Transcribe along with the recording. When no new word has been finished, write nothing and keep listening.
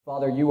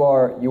Father, you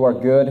are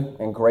good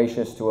and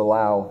gracious to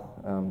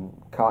allow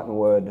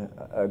Cottonwood,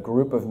 a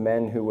group of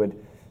men who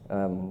would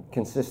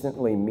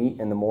consistently meet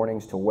in the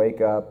mornings to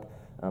wake up,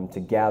 to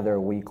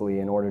gather weekly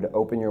in order to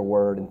open your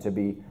word and to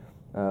be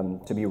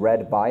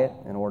read by it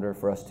in order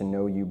for us to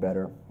know you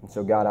better. And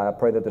so, God, I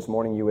pray that this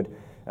morning you would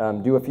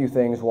do a few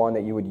things. One,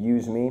 that you would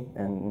use me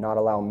and not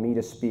allow me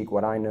to speak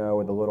what I know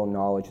or the little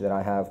knowledge that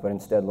I have, but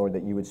instead, Lord,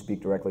 that you would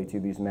speak directly to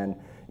these men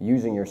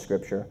using your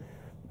scripture.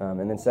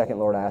 And then second,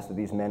 Lord, I ask that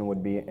these men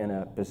would be in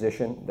a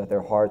position, that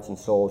their hearts and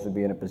souls would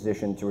be in a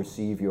position to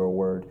receive your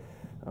word.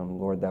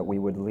 Lord, that we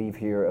would leave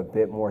here a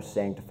bit more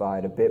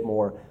sanctified, a bit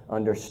more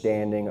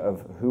understanding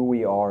of who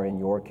we are in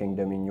your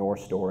kingdom, in your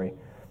story.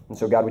 And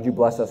so, God, would you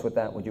bless us with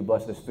that? Would you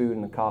bless this food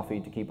and the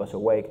coffee to keep us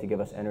awake, to give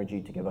us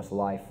energy, to give us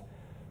life?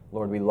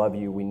 Lord, we love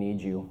you. We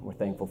need you. We're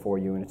thankful for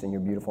you. And it's in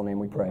your beautiful name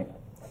we pray.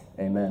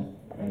 Amen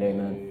and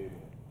amen.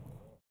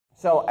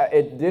 So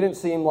it didn't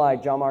seem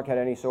like John Mark had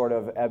any sort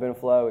of ebb and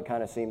flow. It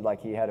kind of seemed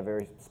like he had a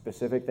very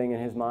specific thing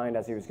in his mind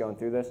as he was going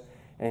through this.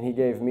 And he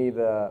gave me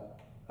the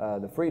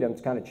freedom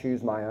to kind of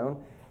choose my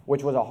own,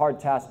 which was a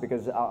hard task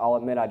because I'll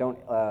admit I don't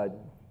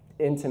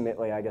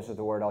intimately, I guess is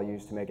the word I'll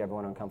use to make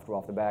everyone uncomfortable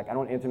off the back. I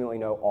don't intimately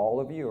know all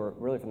of you, or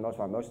really for the most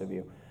part, most of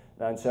you.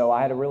 And so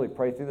I had to really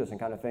pray through this and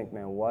kind of think,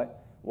 man,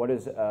 what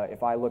is,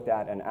 if I looked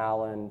at an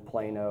Allen,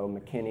 Plano,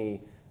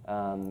 McKinney,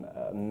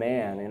 a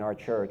man in our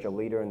church, a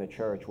leader in the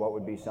church, what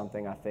would be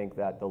something I think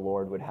that the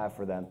Lord would have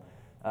for them?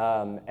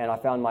 And I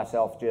found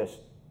myself just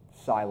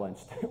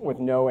silenced with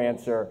no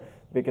answer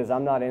because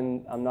I'm not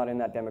in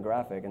that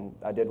demographic, and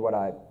I did what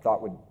I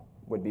thought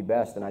would be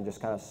best, and I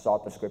just kind of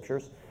sought the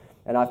scriptures.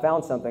 And I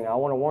found something. I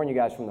want to warn you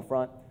guys from the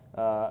front.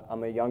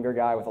 I'm a younger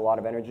guy with a lot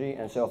of energy,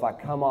 and so if I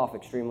come off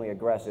extremely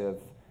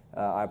aggressive,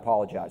 I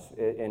apologize.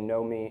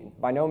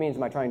 By no means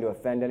am I trying to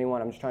offend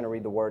anyone. I'm just trying to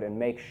read the word and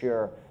make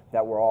sure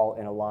that we're all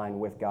in a line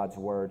with God's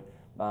word.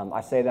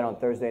 I say that on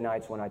Thursday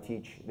nights when I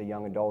teach the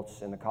young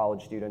adults and the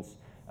college students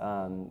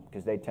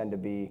because they tend to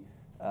be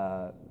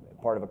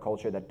part of a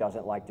culture that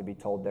doesn't like to be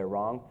told they're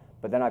wrong.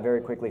 But then I very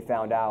quickly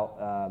found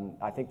out,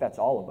 I think that's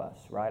all of us,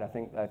 right? I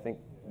think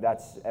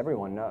that's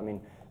everyone. I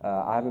mean,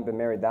 I haven't been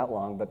married that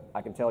long, but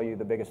I can tell you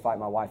the biggest fight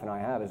my wife and I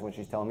have is when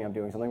she's telling me I'm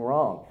doing something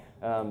wrong.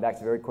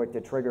 That's very quick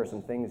to trigger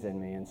some things in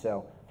me. And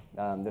so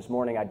this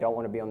morning, I don't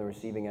want to be on the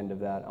receiving end of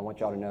that. I want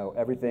y'all to know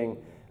everything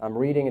I'm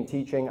reading and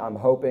teaching, I'm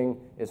hoping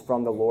is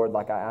from the Lord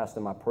like I asked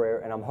in my prayer,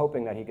 and I'm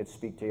hoping that he could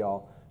speak to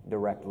y'all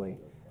directly.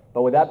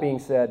 But with that being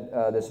said,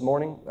 this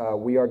morning,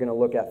 we are going to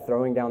look at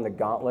throwing down the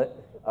gauntlet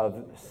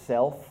of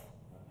self,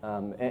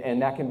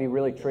 and that can be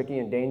really tricky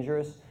and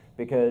dangerous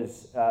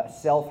because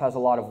self has a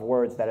lot of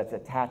words that it's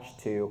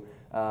attached to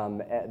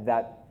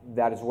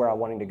that is where I'm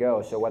wanting to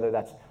go. So whether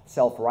that's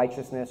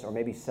self-righteousness or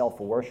maybe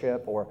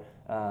self-worship or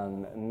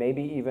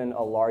maybe even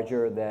a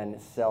larger than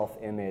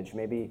self-image.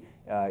 Maybe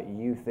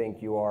you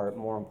think you are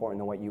more important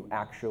than what you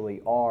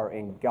actually are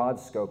in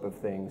God's scope of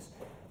things.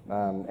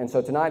 And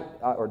so tonight,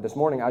 or this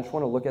morning, I just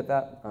want to look at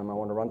that. I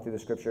want to run through the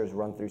scriptures,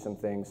 run through some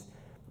things,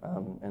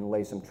 and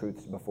lay some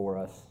truths before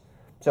us.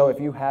 So if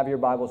you have your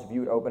Bibles, if you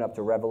would open up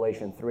to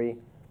Revelation 3.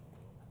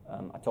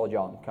 I told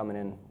y'all I'm coming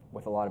in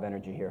with a lot of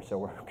energy here, so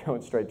we're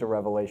going straight to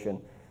Revelation.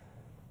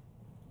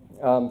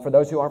 For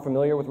those who aren't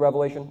familiar with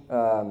Revelation,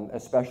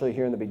 especially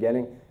here in the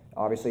beginning,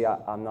 obviously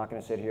I'm not going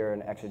to sit here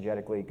and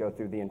exegetically go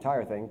through the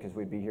entire thing because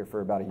we'd be here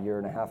for about a year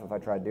and a half if I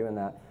tried doing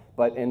that.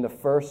 But in the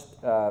first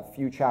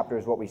few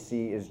chapters, what we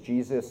see is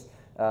Jesus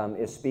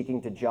is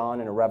speaking to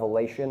John in a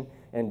revelation,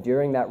 and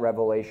during that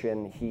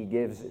revelation, he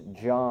gives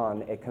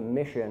John a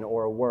commission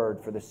or a word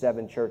for the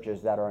 7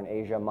 churches that are in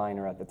Asia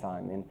Minor at the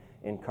time,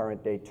 in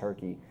current-day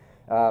Turkey.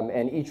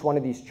 And each one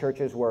of these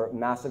churches were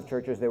massive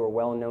churches. They were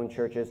well-known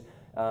churches.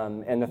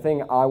 And the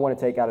thing I want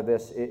to take out of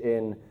this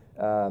in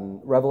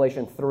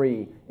Revelation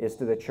 3 is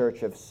to the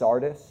church of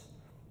Sardis.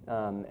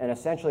 And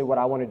essentially what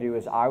I want to do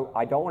is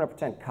I don't want to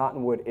pretend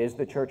Cottonwood is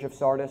the church of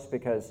Sardis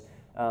because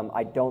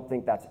I don't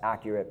think that's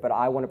accurate. But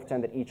I want to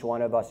pretend that each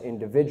one of us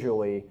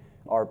individually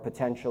are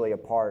potentially a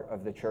part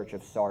of the church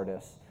of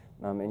Sardis.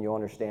 And you'll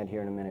understand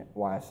here in a minute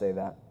why I say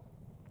that.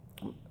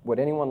 Would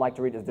anyone like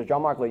to read this? Does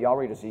John Mark y'all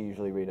read it? Does he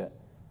usually read it?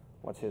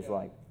 What's his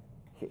like?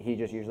 He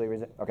just usually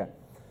reads it? Okay.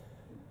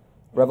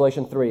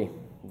 Revelation 3,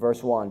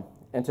 verse 1.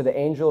 And to the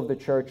angel of the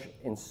church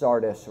in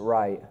Sardis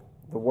write,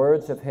 the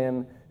words of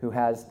him who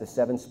has the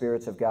 7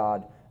 spirits of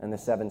God and the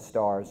 7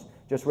 stars.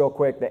 Just real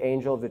quick, the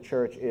angel of the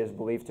church is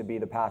believed to be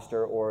the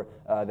pastor or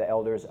the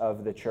elders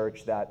of the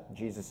church that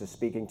Jesus is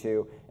speaking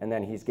to, and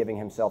then he's giving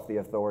himself the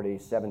authority,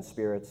 7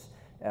 spirits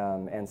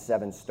and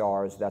 7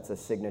 stars. That's a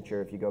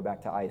signature if you go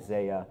back to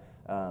Isaiah.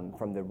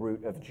 From the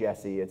root of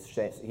Jesse,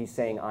 he's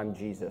saying, I'm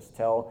Jesus.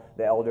 Tell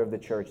the elder of the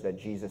church that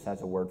Jesus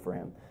has a word for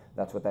him.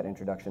 That's what that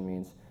introduction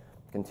means.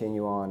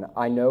 Continue on.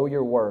 I know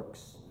your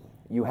works.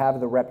 You have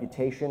the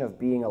reputation of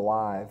being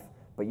alive,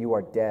 but you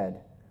are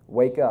dead.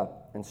 Wake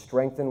up and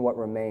strengthen what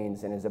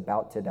remains and is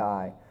about to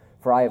die,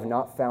 for I have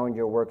not found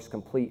your works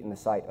complete in the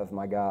sight of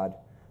my God.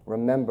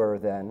 Remember,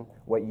 then,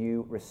 what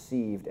you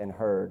received and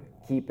heard.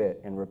 Keep it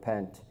and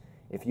repent.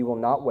 If you will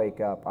not wake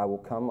up, I will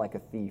come like a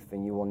thief,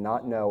 and you will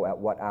not know at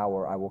what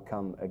hour I will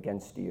come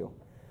against you.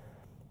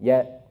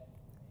 Yet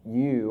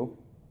you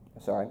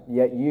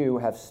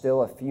have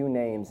still a few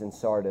names in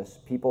Sardis,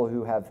 people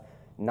who have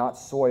not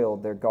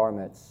soiled their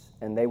garments,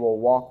 and they will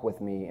walk with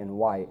me in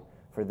white,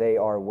 for they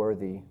are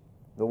worthy.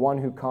 The one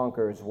who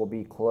conquers will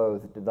be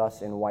clothed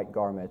thus in white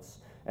garments,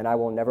 and I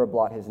will never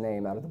blot his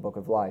name out of the book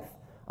of life.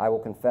 I will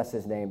confess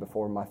his name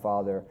before my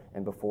Father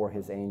and before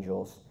his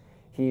angels.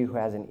 He who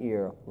has an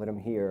ear, let him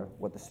hear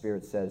what the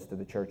Spirit says to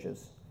the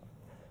churches.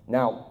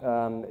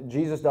 Now,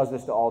 Jesus does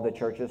this to all the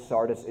churches.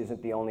 Sardis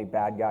isn't the only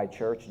bad guy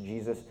church.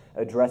 Jesus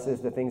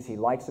addresses the things he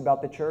likes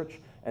about the church,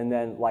 and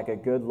then, like a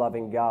good,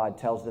 loving God,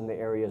 tells them the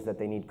areas that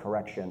they need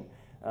correction.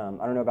 I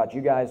don't know about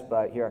you guys,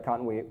 but here at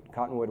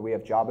Cottonwood, we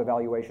have job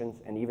evaluations,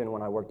 and even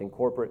when I worked in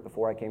corporate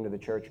before I came to the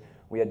church,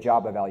 we had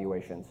job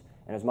evaluations.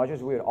 And as much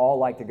as we would all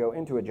like to go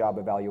into a job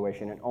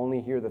evaluation and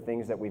only hear the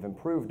things that we've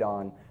improved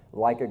on,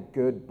 like a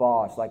good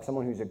boss, like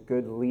someone who's a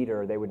good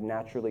leader, they would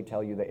naturally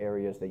tell you the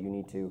areas that you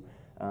need to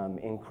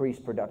increase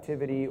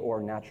productivity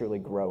or naturally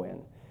grow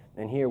in.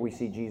 And here we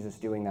see Jesus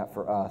doing that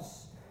for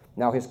us.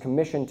 Now, his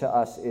commission to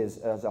us is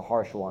a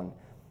harsh one.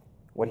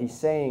 What he's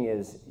saying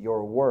is,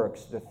 your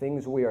works, the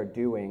things we are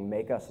doing,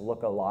 make us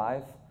look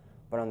alive,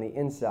 but on the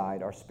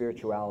inside, our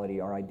spirituality,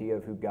 our idea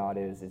of who God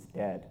is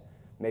dead.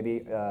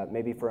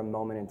 Maybe for a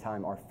moment in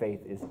time, our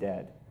faith is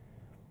dead.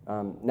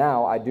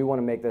 Now, I do want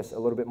to make this a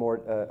little bit more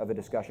of a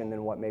discussion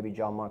than what maybe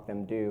John Mark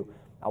them do.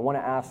 I want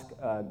to ask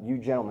you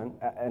gentlemen,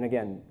 and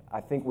again,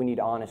 I think we need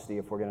honesty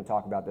if we're going to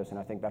talk about this, and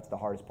I think that's the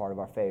hardest part of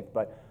our faith,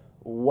 but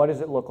what does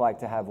it look like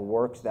to have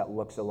works that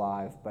looks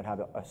alive, but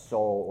have a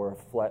soul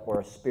or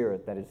a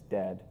spirit that is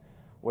dead?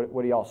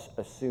 What do y'all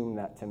assume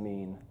that to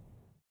mean?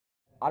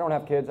 I don't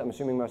have kids. I'm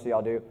assuming most of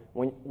y'all do.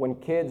 When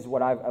kids,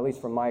 at least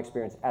from my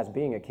experience as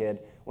being a kid,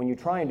 when you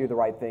try and do the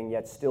right thing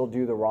yet still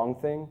do the wrong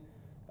thing,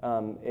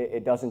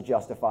 it doesn't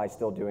justify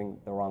still doing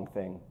the wrong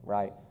thing,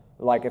 right?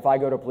 Like if I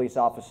go to a police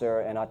officer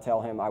and I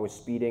tell him I was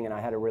speeding and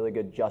I had a really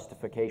good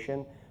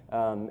justification,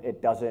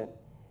 it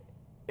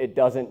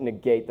doesn't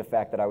negate the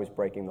fact that I was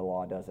breaking the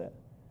law, does it?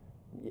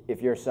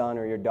 If your son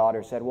or your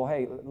daughter said, well,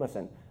 hey,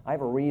 listen, I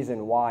have a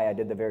reason why I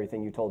did the very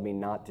thing you told me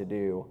not to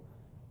do.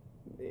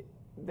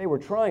 They were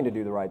trying to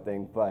do the right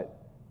thing, but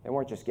they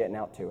weren't just getting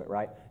out to it,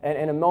 right? And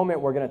in a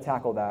moment, we're going to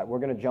tackle that. We're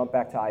going to jump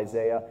back to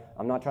Isaiah.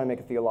 I'm not trying to make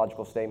a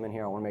theological statement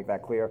here. I want to make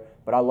that clear.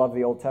 But I love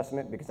the Old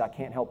Testament because I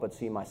can't help but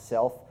see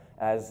myself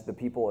as the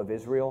people of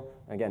Israel.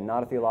 Again,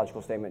 not a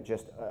theological statement,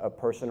 just a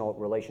personal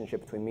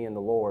relationship between me and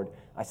the Lord.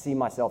 I see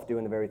myself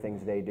doing the very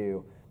things they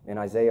do. In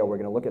Isaiah, we're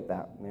going to look at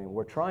that. I mean,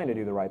 we're trying to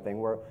do the right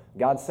thing.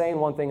 God's saying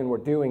one thing and we're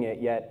doing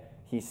it, yet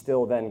he's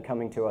still then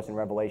coming to us in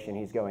Revelation.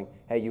 He's going,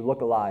 hey, you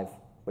look alive,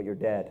 but you're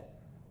dead,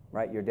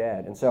 right? You're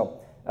dead. And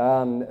so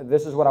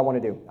this is what I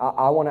want to do.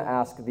 I want to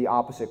ask the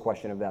opposite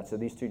question of that. So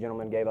these two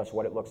gentlemen gave us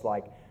what it looks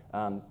like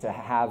to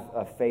have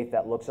a faith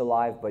that looks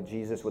alive, but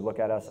Jesus would look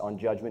at us on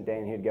Judgment Day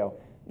and he'd go,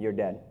 you're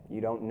dead.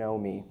 You don't know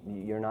me.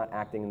 You're not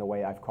acting in the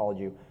way I've called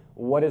you.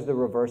 What is the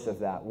reverse of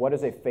that? What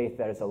does a faith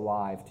that is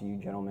alive to you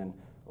gentlemen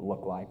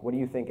look like? What do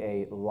you think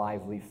a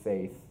lively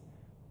faith,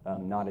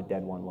 not a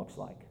dead one, looks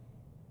like?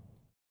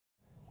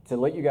 To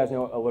let you guys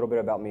know a little bit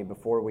about me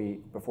before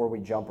we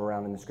jump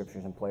around in the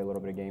scriptures and play a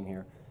little bit of game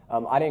here.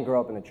 I didn't grow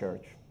up in the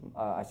church.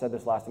 I said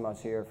this last time I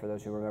was here, for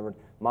those who remembered.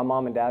 My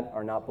mom and dad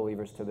are not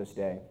believers to this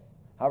day.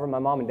 However, my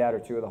mom and dad are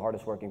two of the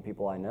hardest working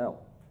people I know,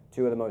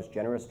 two of the most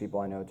generous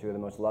people I know, two of the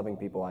most loving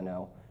people I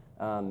know.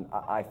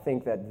 I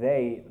think that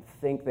they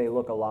think they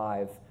look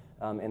alive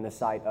in the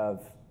sight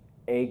of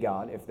a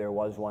God, if there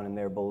was one in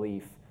their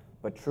belief,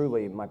 but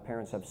truly my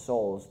parents have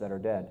souls that are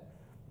dead.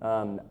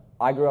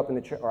 I grew up in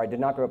the church, or I did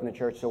not grow up in the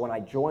church, so when I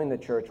joined the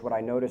church, what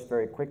I noticed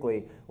very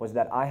quickly was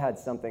that I had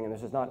something, and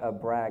this is not a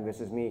brag, this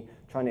is me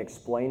trying to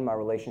explain my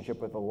relationship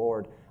with the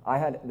Lord. I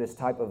had this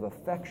type of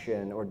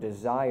affection or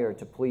desire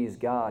to please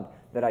God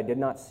that I did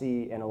not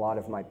see in a lot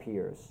of my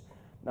peers.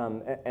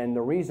 And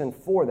the reason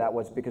for that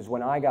was because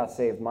when I got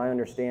saved, my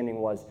understanding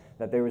was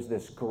that there was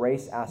this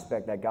grace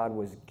aspect that God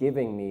was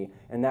giving me,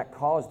 and that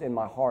caused in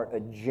my heart a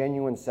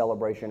genuine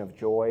celebration of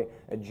joy,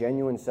 a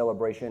genuine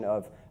celebration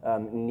of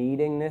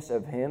needingness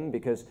of Him,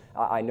 because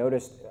I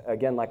noticed,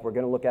 again, like we're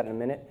going to look at in a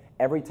minute,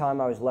 every time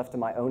I was left to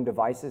my own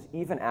devices,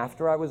 even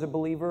after I was a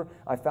believer,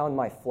 I found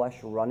my flesh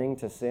running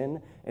to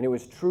sin, and it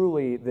was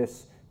truly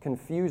this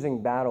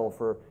confusing battle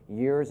for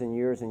years and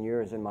years and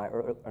years in my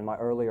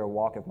earlier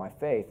walk of my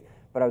faith.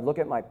 But I would look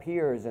at my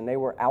peers, and they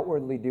were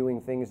outwardly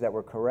doing things that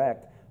were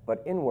correct,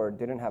 but inward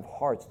didn't have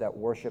hearts that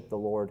worshiped the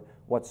Lord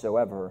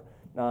whatsoever.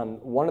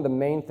 One of the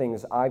main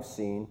things I've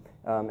seen,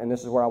 and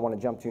this is where I want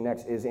to jump to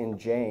next, is in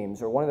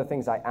James, or one of the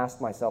things I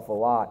asked myself a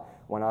lot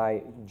when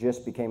I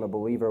just became a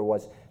believer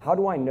was, how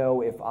do I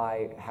know if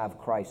I have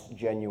Christ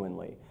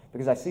genuinely?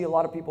 Because I see a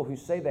lot of people who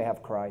say they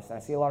have Christ, and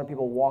I see a lot of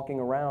people walking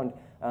around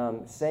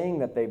saying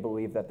that they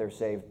believe that they're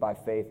saved by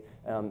faith.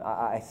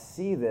 I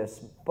see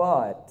this,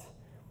 but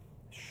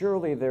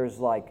surely there's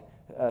like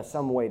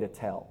some way to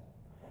tell.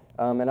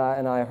 And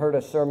I heard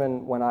a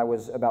sermon when I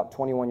was about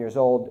 21 years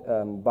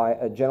old by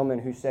a gentleman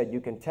who said, you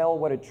can tell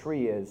what a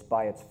tree is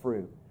by its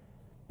fruit.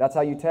 That's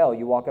how you tell.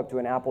 You walk up to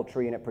an apple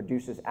tree and it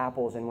produces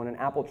apples, and when an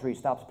apple tree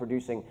stops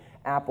producing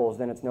apples,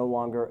 then it's no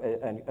longer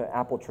an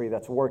apple tree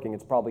that's working.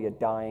 It's probably a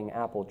dying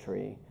apple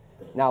tree.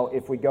 Now,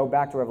 if we go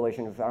back to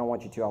Revelation, if I don't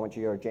want you to, I want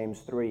you to go to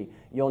James 3,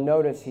 you'll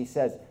notice he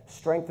says,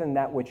 strengthen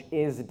that which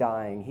is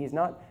dying.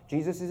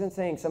 Jesus isn't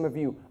saying some of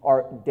you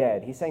are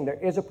dead. He's saying there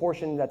is a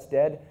portion that's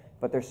dead,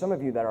 but there's some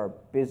of you that are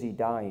busy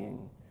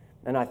dying.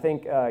 And I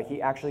think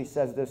he actually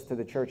says this to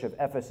the church of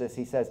Ephesus.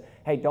 He says,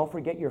 hey, don't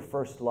forget your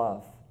first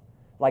love.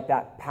 Like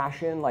that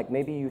passion, like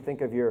maybe you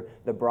think of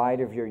the bride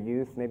of your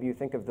youth, maybe you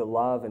think of the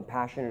love and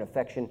passion and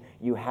affection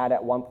you had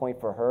at one point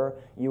for her.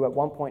 You at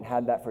one point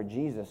had that for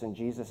Jesus, and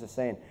Jesus is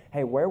saying,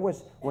 hey,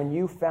 when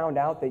you found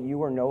out that you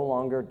were no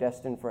longer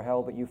destined for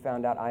hell, but you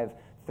found out I have,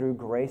 through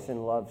grace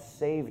and love,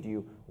 saved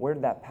you, where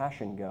did that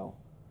passion go?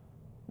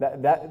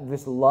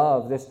 This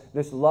love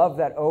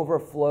that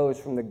overflows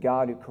from the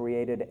God who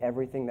created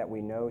everything that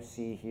we know,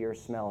 see, hear,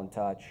 smell, and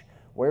touch.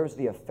 Where's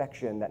the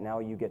affection that now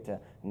you get to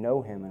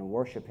know him and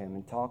worship him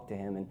and talk to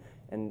him?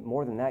 And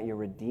more than that, you're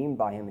redeemed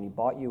by him and he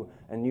bought you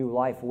a new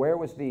life. Where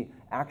was the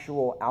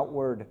actual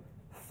outward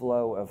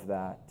flow of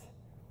that?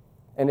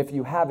 And if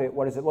you have it,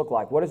 what does it look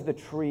like? What does the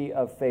tree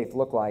of faith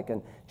look like?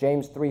 And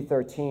James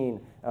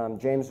 3:13,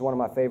 James is one of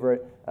my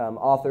favorite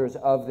authors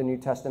of the New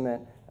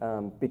Testament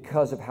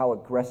because of how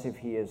aggressive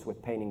he is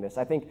with painting this.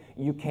 I think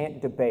you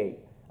can't debate.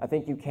 I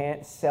think you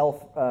can't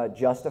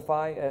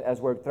self-justify,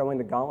 as we're throwing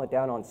the gauntlet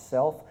down on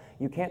self.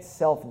 You can't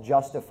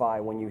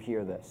self-justify when you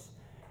hear this.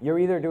 You're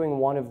either doing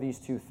one of these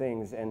two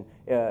things, and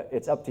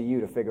it's up to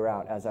you to figure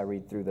out as I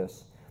read through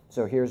this.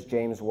 So here's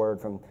James' word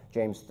from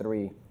James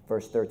 3,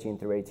 verse 13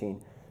 through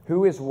 18.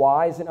 Who is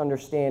wise and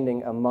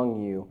understanding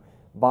among you?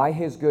 By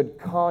his good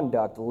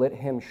conduct, let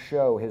him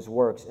show his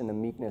works in the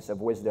meekness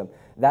of wisdom.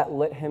 That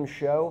let him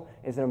show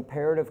is an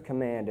imperative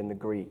command in the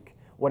Greek.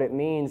 What it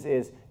means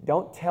is,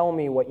 don't tell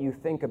me what you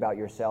think about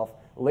yourself.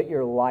 Let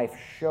your life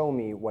show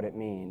me what it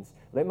means.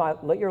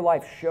 Let your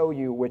life show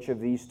you which of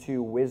these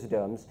two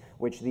wisdoms,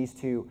 which these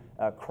two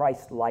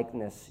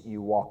Christ-likeness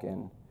you walk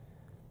in.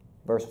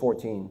 Verse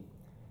 14.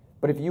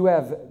 But if you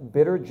have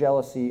bitter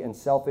jealousy and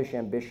selfish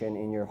ambition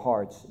in your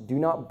hearts, do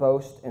not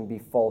boast and be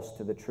false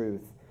to the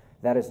truth.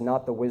 That is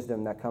not the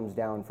wisdom that comes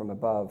down from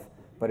above,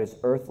 but is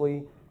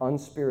earthly,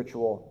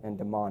 unspiritual, and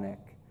demonic.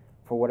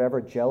 For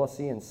wherever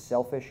jealousy and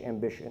selfish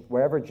ambition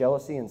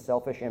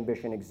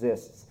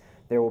exists,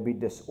 there will be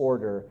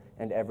disorder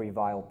and every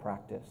vile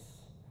practice.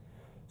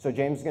 So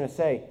James is going to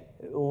say,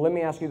 let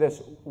me ask you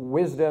this.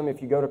 Wisdom,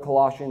 if you go to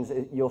Colossians,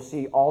 you'll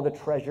see all the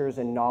treasures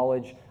and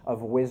knowledge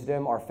of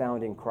wisdom are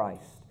found in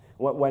Christ.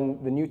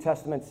 When the New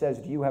Testament says,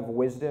 do you have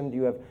wisdom? Do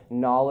you have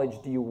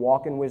knowledge? Do you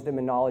walk in wisdom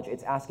and knowledge?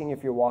 It's asking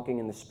if you're walking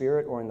in the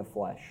Spirit or in the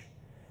flesh.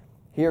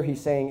 Here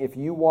he's saying, if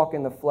you walk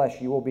in the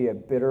flesh, you will be a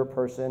bitter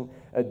person,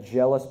 a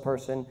jealous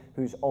person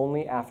who's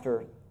only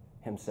after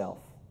himself.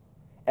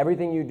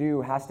 Everything you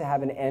do has to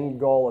have an end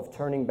goal of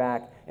turning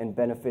back and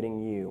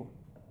benefiting you.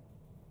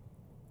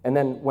 And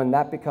then when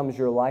that becomes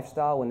your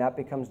lifestyle, when that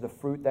becomes the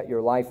fruit that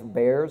your life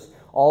bears,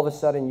 all of a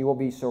sudden you will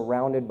be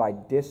surrounded by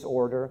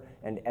disorder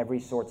and every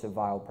sorts of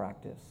vile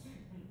practice.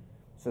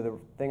 So the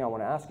thing I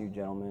want to ask you,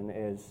 gentlemen,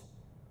 is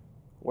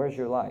where's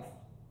your life?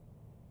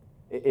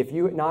 If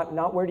you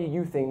not where do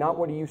you think, not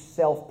what do you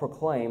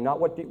self-proclaim, not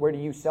where do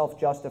you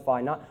self-justify,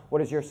 not what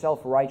does your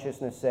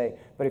self-righteousness say,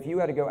 but if you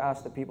had to go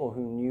ask the people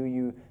who knew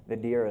you the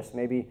dearest,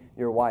 maybe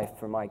your wife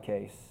for my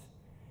case,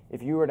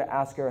 if you were to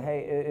ask her,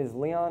 hey, is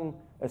Leon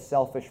a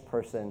selfish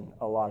person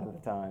a lot of the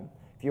time?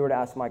 If you were to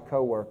ask my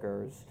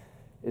coworkers,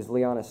 is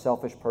Leon a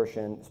selfish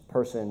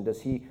person?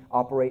 Does he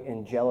operate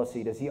in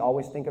jealousy? Does he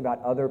always think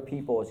about other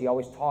people? Is he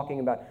always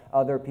talking about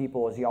other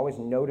people? Is he always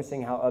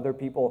noticing how other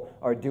people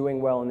are doing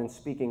well and then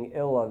speaking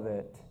ill of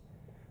it?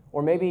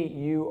 Or maybe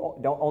you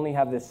don't only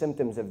have the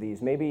symptoms of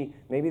these. Maybe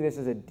this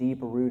is a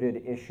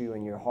deep-rooted issue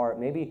in your heart.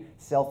 Maybe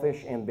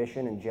selfish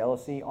ambition and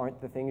jealousy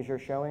aren't the things you're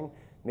showing.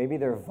 Maybe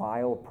they're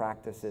vile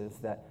practices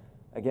that,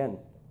 again,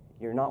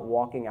 you're not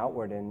walking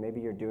outward in.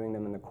 Maybe you're doing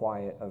them in the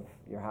quiet of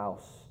your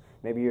house.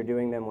 Maybe you're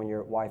doing them when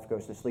your wife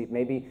goes to sleep.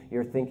 Maybe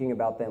you're thinking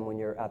about them when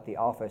you're at the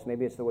office.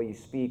 Maybe it's the way you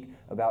speak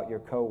about your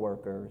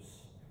coworkers.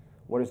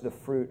 What is the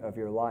fruit of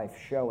your life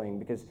showing?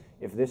 Because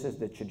if this is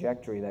the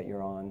trajectory that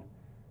you're on,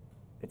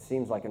 it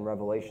seems like in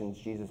Revelations,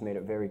 Jesus made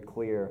it very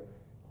clear,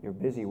 you're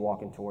busy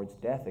walking towards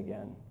death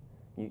again.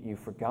 You've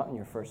forgotten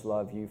your first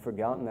love. You've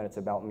forgotten that it's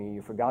about me.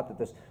 You forgot that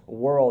this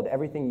world,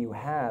 everything you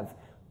have,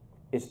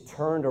 is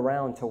turned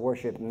around to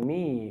worship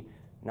me,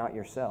 not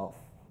yourself.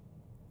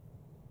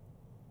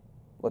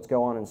 Let's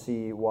go on and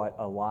see what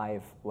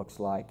alive looks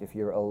like. If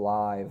you're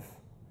alive,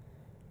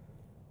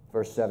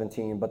 verse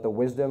 17, but the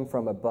wisdom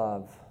from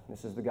above,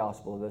 this is the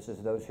gospel. This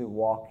is those who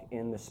walk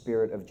in the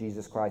Spirit of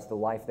Jesus Christ, the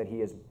life that he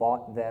has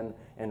bought them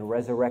and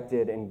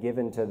resurrected and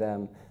given to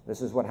them.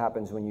 This is what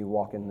happens when you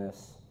walk in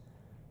this.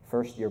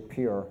 First, you're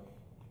pure,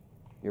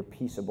 you're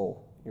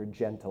peaceable, you're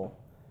gentle,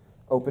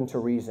 open to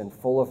reason,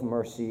 full of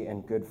mercy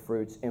and good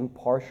fruits,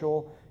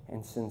 impartial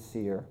and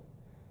sincere.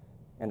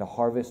 And a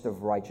harvest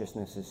of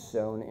righteousness is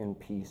sown in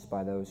peace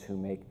by those who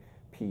make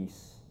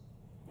peace.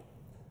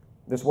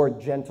 This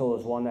word gentle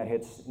is one that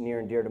hits near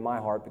and dear to my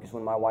heart because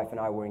when my wife and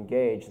I were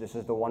engaged, this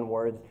is the one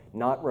word,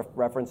 not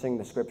referencing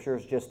the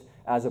scriptures, just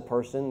as a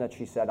person that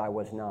she said I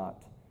was not.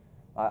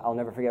 I'll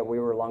never forget, we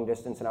were long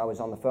distance and I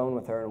was on the phone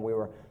with her and we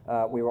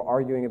were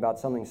arguing about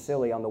something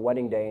silly on the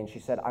wedding day, and she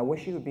said, I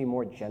wish you would be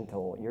more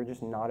gentle. You're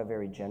just not a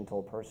very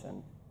gentle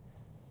person.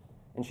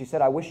 And she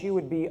said, I wish you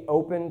would be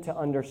open to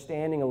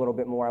understanding a little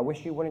bit more. I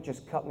wish you wouldn't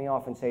just cut me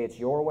off and say it's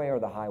your way or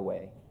the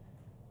highway.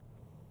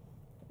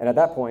 And at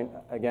that point,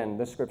 again,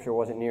 this scripture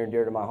wasn't near and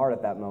dear to my heart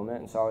at that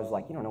moment, and so I was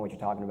like, you don't know what you're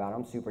talking about.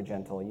 I'm super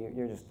gentle.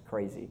 You're just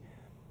crazy.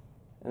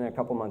 And then a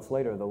couple months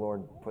later, the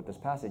Lord put this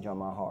passage on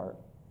my heart,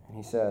 and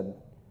he said,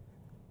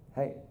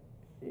 hey,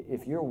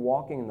 if you're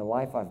walking in the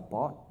life I've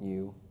bought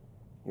you,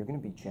 you're going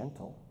to be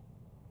gentle.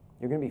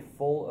 You're going to be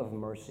full of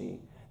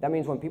mercy. That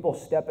means when people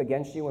step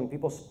against you, when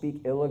people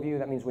speak ill of you,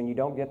 that means when you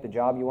don't get the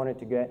job you wanted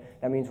to get,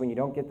 that means when you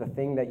don't get the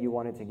thing that you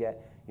wanted to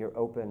get, you're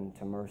open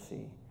to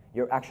mercy.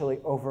 You're actually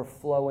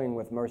overflowing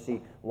with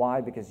mercy. Why?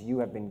 Because you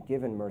have been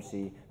given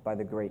mercy by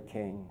the great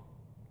King.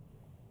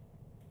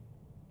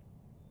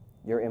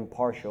 You're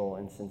impartial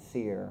and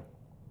sincere.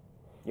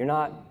 You're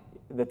not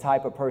the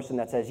type of person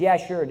that says, yeah,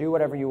 sure, do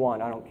whatever you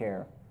want, I don't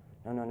care.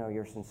 No,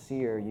 you're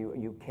sincere,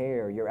 you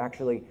care, you're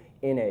actually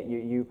in it.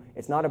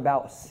 It's not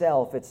about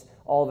self, it's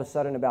all of a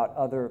sudden about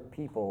other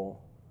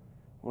people.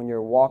 When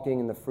you're walking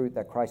in the fruit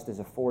that Christ has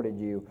afforded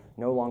you,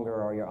 no longer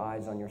are your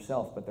eyes on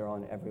yourself, but they're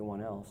on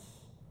everyone else.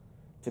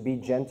 To be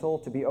gentle,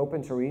 to be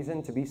open to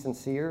reason, to be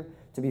sincere,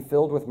 to be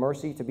filled with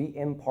mercy, to be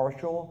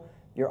impartial,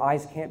 your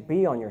eyes can't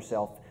be on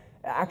yourself.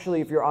 Actually,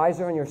 if your eyes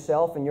are on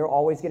yourself and you're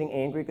always getting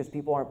angry because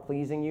people aren't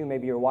pleasing you,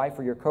 maybe your wife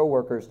or your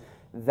coworkers,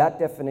 that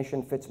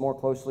definition fits more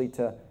closely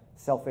to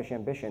selfish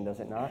ambition, does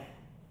it not?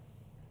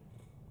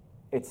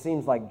 It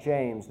seems like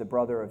James, the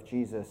brother of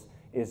Jesus,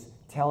 is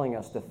telling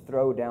us to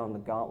throw down the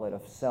gauntlet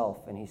of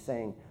self, and he's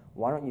saying,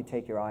 why don't you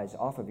take your eyes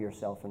off of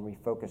yourself and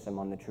refocus them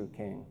on the true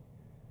King?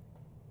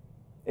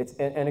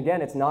 And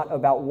again, it's not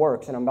about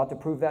works, and I'm about to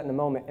prove that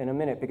in a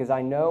minute, because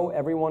I know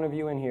every one of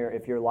you in here,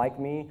 if you're like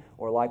me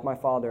or like my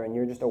father, and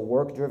you're just a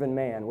work-driven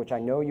man, which I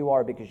know you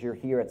are because you're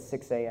here at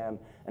 6 a.m.,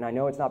 and I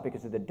know it's not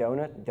because of the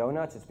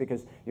donuts, it's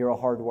because you're a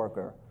hard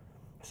worker.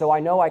 So I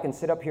know I can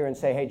sit up here and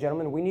say, hey,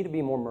 gentlemen, we need to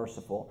be more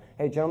merciful.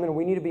 Hey, gentlemen,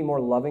 we need to be more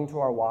loving to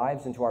our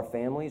wives and to our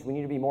families. We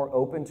need to be more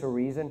open to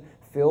reason,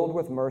 filled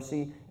with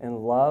mercy and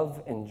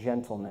love and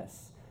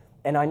gentleness.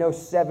 And I know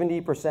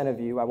 70%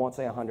 of you, I won't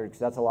say 100 because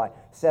that's a lie,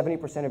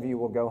 70% of you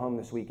will go home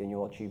this week and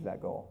you'll achieve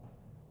that goal.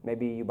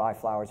 Maybe you buy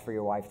flowers for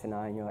your wife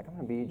tonight and you're like, I'm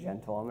going to be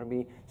gentle, I'm going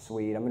to be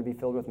sweet, I'm going to be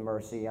filled with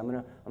mercy, I'm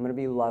going to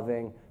be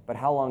loving. But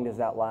how long does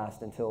that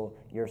last until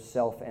your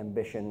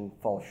self-ambition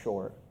falls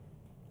short?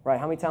 Right?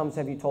 How many times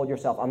have you told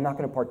yourself, I'm not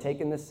going to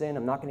partake in this sin,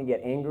 I'm not going to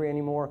get angry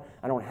anymore,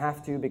 I don't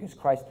have to because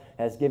Christ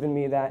has given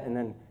me that, and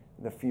then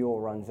the fuel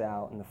runs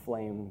out and the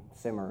flame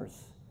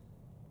simmers.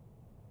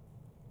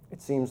 It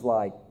seems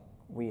like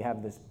we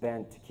have this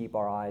bent to keep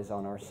our eyes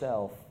on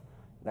ourselves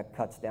that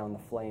cuts down the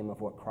flame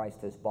of what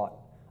Christ has bought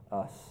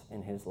us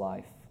in his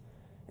life.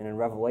 And in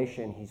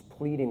Revelation, he's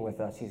pleading with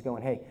us. He's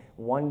going, hey,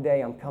 one day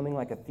I'm coming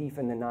like a thief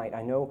in the night.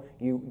 I know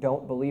you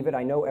don't believe it.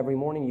 I know every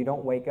morning you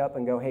don't wake up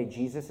and go, hey,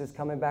 Jesus is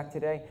coming back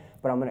today,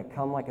 but I'm going to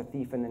come like a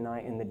thief in the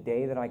night. And the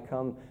day that I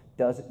come,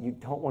 you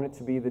don't want it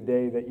to be the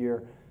day that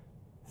you're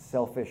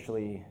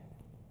selfishly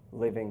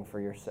living for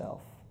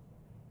yourself.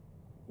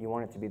 You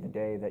want it to be the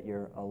day that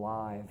you're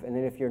alive. And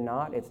then if you're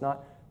not,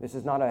 this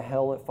is not a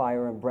hell,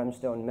 fire, and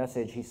brimstone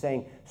message. He's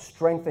saying,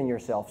 strengthen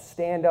yourself.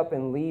 Stand up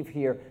and leave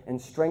here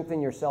and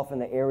strengthen yourself in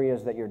the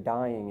areas that you're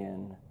dying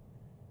in.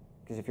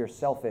 Because if you're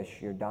selfish,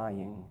 you're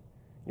dying.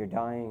 You're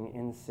dying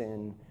in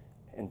sin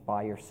and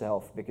by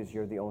yourself because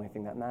you're the only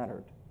thing that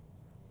mattered.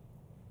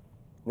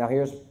 Now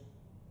here's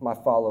my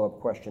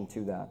follow-up question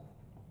to that.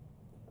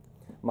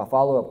 My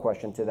follow-up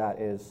question to that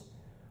is,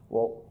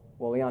 well,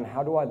 Leon,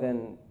 how do I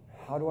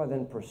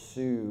then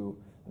pursue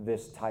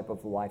this type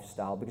of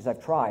lifestyle? Because I've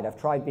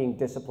tried being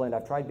disciplined,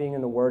 I've tried being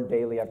in the Word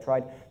daily, I've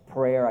tried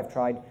prayer, I've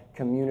tried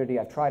community,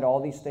 I've tried all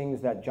these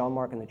things that John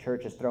Mark and the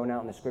church has thrown out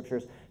and the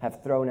scriptures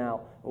have thrown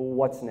out.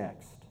 What's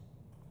next?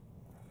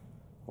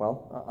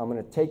 Well, I'm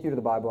going to take you to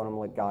the Bible and I'm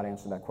going to let God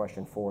answer that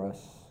question for us.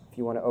 If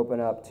you want to open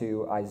up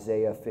to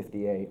Isaiah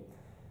 58,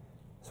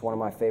 it's one of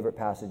my favorite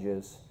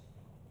passages.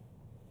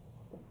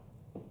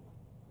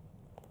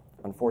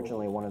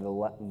 Unfortunately, one of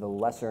the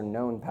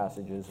lesser-known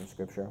passages of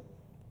Scripture.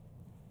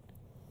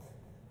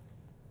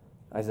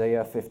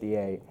 Isaiah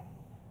 58.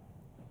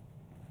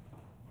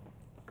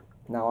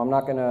 Now, I'm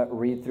not going to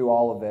read through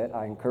all of it.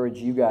 I encourage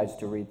you guys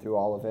to read through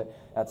all of it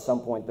at some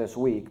point this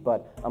week,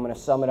 but I'm going to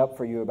sum it up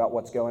for you about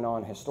what's going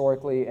on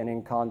historically and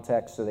in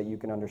context so that you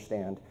can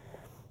understand.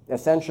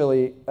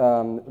 Essentially,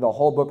 the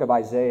whole book of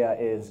Isaiah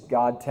is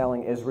God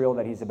telling Israel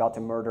that he's about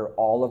to murder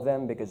all of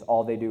them because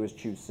all they do is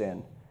choose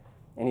sin.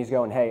 And he's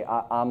going, hey,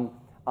 I'm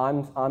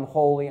I'm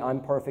holy,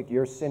 I'm perfect,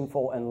 you're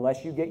sinful.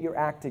 Unless you get your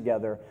act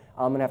together,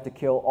 I'm going to have to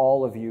kill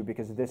all of you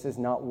because this is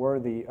not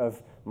worthy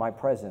of my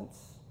presence.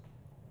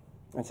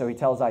 And so he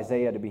tells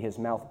Isaiah to be his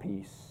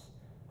mouthpiece.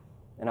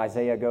 And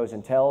Isaiah goes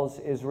and tells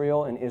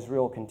Israel, and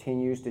Israel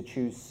continues to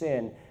choose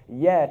sin.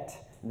 Yet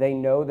they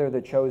know they're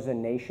the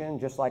chosen nation,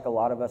 just like a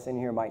lot of us in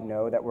here might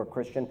know that we're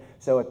Christian.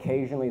 So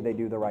occasionally they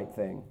do the right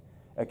thing.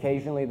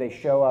 Occasionally they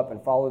show up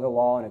and follow the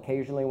law, and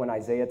occasionally when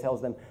Isaiah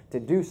tells them to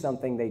do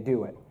something, they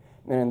do it.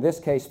 And in this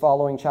case,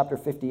 following chapter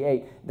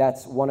 58,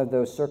 that's one of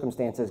those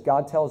circumstances.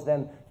 God tells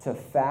them to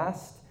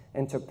fast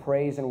and to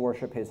praise and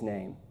worship his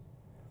name.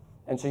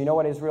 And so you know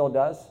what Israel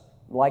does?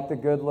 Like the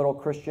good little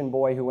Christian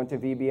boy who went to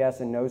VBS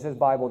and knows his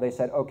Bible, they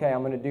said, okay,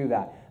 I'm going to do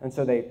that. And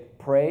so they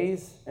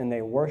praise and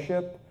they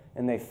worship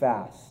and they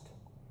fast.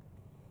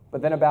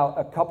 But then about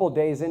a couple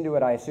days into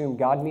it, I assume,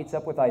 God meets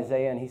up with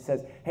Isaiah and he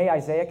says, hey,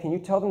 Isaiah, can you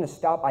tell them to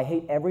stop? I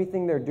hate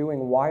everything they're doing.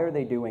 Why are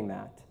they doing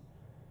that?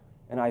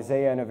 And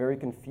Isaiah, in a very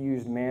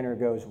confused manner,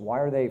 goes, why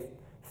are they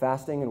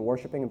fasting and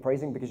worshiping and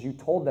praising? Because you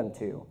told them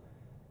to.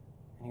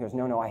 And he goes,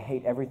 no, I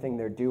hate everything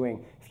they're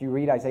doing. If you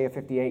read Isaiah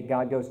 58,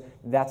 God goes,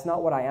 that's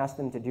not what I asked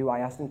them to do. I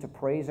asked them to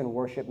praise and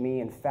worship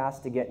me and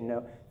fast to get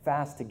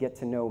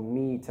to know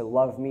me, to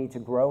love me, to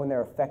grow in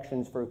their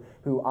affections for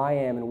who I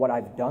am and what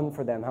I've done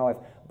for them, how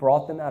I've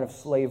brought them out of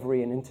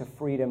slavery and into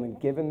freedom and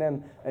given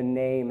them a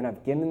name and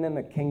I've given them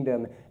a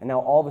kingdom. And now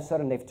all of a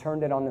sudden they've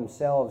turned it on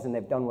themselves and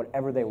they've done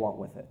whatever they want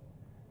with it.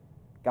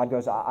 God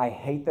goes, I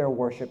hate their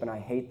worship and I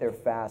hate their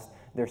fast.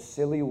 Their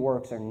silly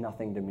works are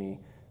nothing to me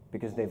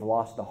because they've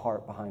lost the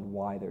heart behind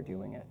why they're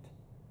doing it.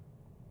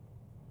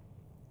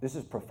 This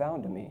is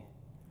profound to me.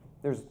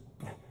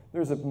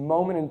 There's a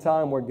moment in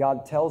time where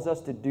God tells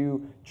us to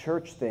do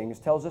church things,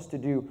 tells us to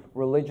do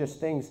religious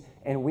things,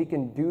 and we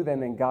can do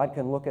them and God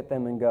can look at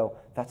them and go,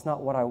 that's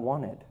not what I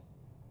wanted.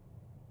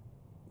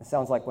 It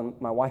sounds like when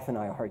my wife and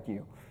I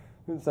argue.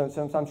 So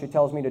sometimes she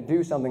tells me to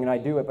do something and I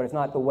do it, but it's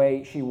not the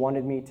way she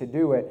wanted me to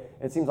do it.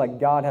 It seems like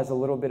God has a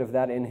little bit of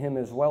that in him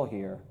as well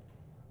here.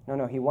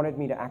 No, he wanted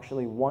me to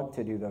actually want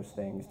to do those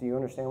things. Do you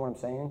understand what I'm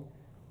saying?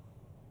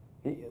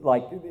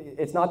 Like,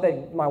 it's not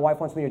that my wife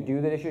wants me to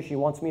do the dishes. She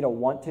wants me to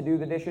want to do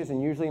the dishes,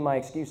 and usually my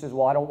excuse is,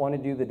 well, I don't want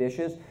to do the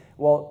dishes.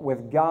 Well,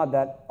 with God,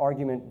 that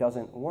argument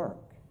doesn't work.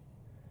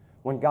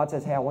 When God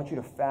says, hey, I want you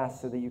to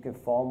fast so that you can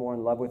fall more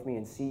in love with me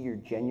and see your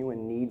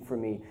genuine need for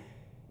me,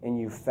 and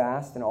you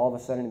fast, and all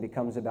of a sudden it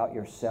becomes about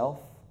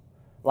yourself.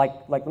 Like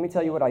let me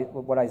tell you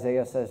what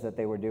Isaiah says that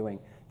they were doing.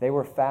 They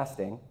were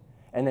fasting,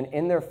 and then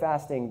in their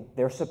fasting,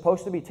 they're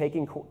supposed to be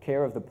taking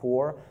care of the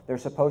poor. They're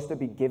supposed to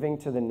be giving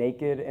to the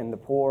naked and the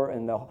poor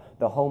and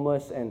the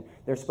homeless, and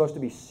they're supposed to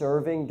be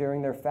serving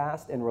during their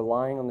fast and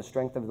relying on the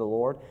strength of the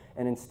Lord.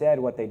 And instead,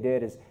 what they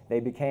did is they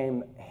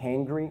became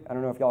hangry. I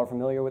don't know if y'all are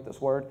familiar with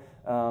this word.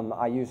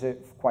 I use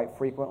it quite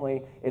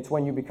frequently. It's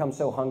when you become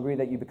so hungry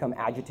that you become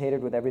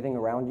agitated with everything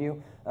around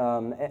you,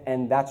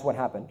 and that's what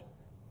happened.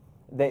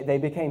 They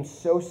became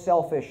so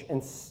selfish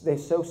and they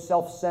so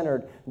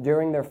self-centered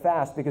during their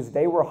fast because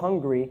they were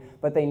hungry,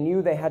 but they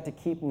knew they had to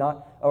keep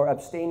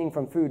abstaining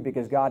from food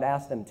because God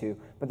asked them to.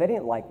 But they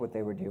didn't like what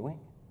they were doing.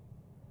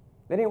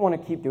 They didn't want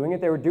to keep doing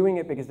it. They were doing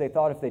it because they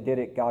thought if they did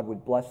it, God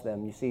would bless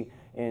them. You see,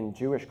 in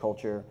Jewish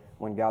culture,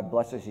 when God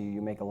blesses you,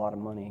 you make a lot of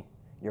money.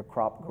 Your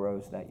crop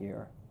grows that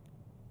year.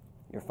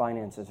 Your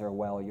finances are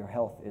well. Your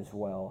health is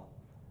well.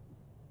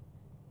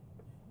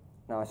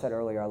 Now, I said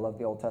earlier, I love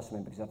the Old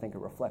Testament because I think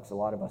it reflects a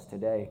lot of us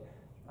today.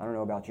 I don't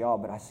know about y'all,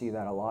 but I see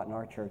that a lot in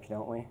our church,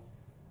 don't we?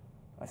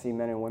 I see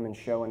men and women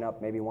showing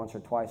up maybe once or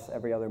twice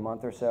every other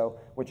month or so,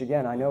 which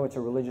again, I know it's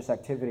a religious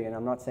activity, and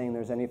I'm not saying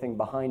there's anything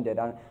behind it.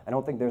 I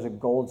don't think there's a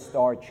gold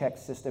star check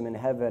system in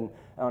heaven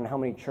on how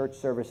many church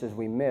services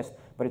we missed,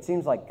 but it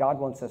seems like God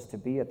wants us to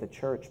be at the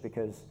church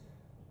because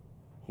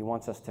he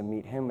wants us to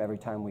meet him every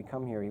time we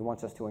come here. He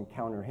wants us to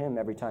encounter him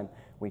every time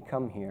we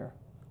come here.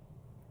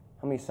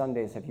 How many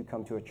Sundays have you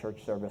come to a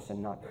church service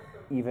and not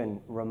even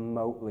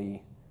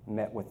remotely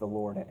met with the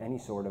Lord in any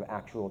sort of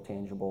actual,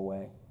 tangible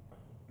way?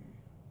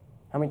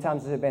 How many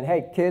times has it been,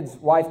 hey, kids,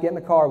 wife, get in the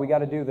car, we got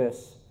to do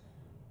this?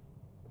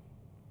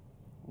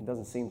 It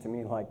doesn't seem to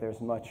me like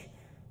there's much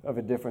of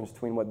a difference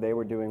between what they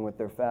were doing with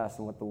their fast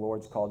and what the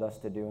Lord's called us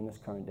to do in this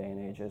current day and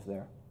age, is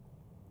there?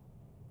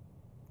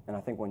 And I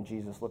think when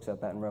Jesus looks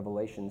at that in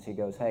Revelations, he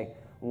goes, hey,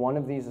 one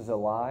of these is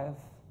alive,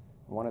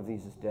 one of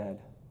these is dead.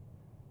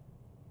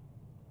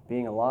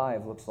 Being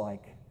alive looks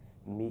like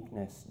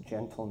meekness,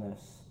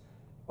 gentleness,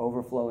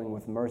 overflowing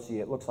with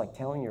mercy. It looks like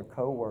telling your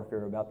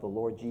coworker about the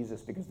Lord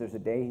Jesus because there's a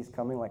day he's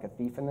coming like a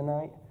thief in the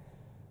night.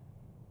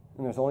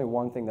 And there's only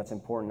one thing that's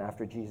important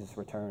after Jesus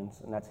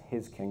returns, and that's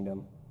his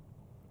kingdom.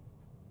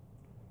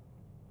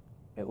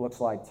 It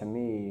looks like, to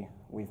me,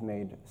 we've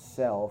made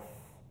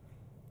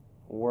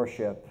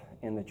self-worship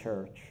in the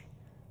church.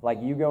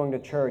 Like you going to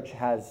church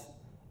has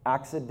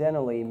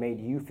accidentally made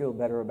you feel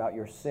better about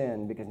your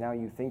sin because now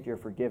you think you're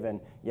forgiven,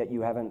 yet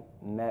you haven't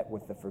met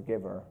with the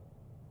forgiver.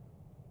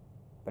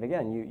 But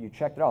again, you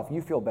checked it off.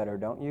 You feel better,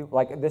 don't you?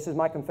 Like, this is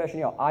my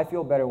confession. I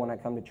feel better when I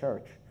come to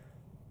church.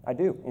 I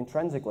do,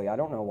 intrinsically. I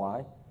don't know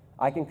why.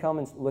 I can come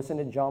and listen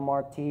to John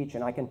Mark teach,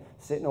 and I can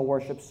sit in a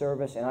worship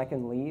service, and I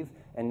can leave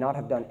and not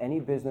have done any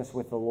business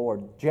with the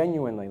Lord,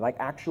 genuinely, like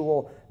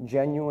actual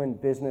genuine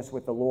business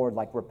with the Lord,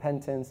 like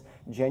repentance,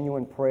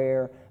 genuine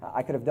prayer.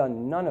 I could have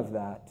done none of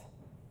that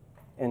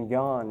and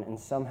gone and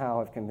somehow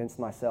have convinced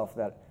myself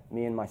that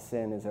me and my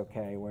sin is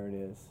okay where it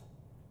is.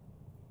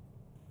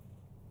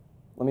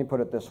 Let me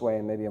put it this way,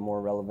 and maybe a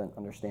more relevant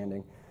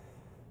understanding.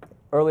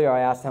 Earlier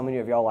I asked how many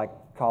of y'all like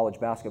college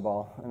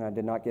basketball, and I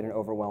did not get an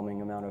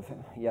overwhelming amount of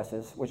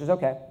yeses, which is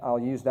okay. I'll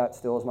use that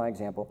still as my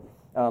example.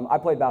 I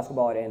played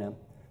basketball at A&M.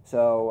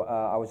 So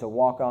I was a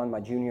walk-on my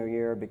junior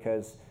year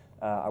because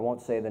I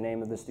won't say the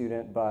name of the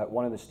student, but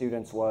one of the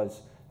students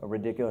was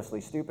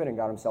ridiculously stupid and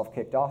got himself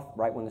kicked off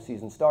right when the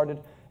season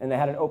started. And they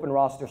had an open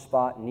roster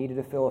spot, needed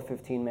to fill a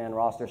 15-man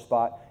roster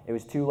spot. It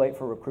was too late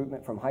for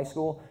recruitment from high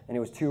school, and it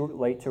was too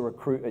late to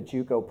recruit a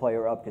JUCO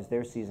player up because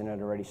their season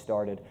had already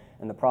started,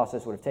 and the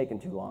process would have taken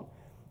too long.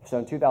 So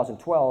in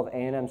 2012,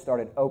 A&M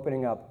started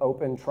opening up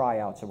open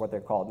tryouts, of what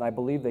they're called. And I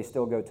believe they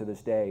still go to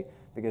this day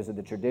because of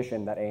the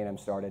tradition that A&M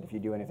started. If you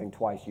do anything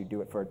twice, you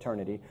do it for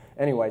eternity.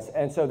 Anyways,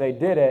 and so they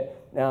did it,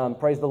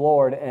 praise the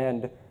Lord,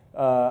 and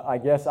I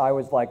guess I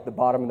was like the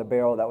bottom of the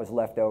barrel that was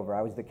left over.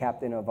 I was the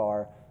captain of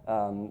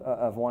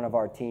one of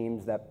our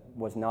teams that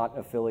was not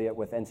affiliate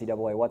with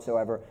NCAA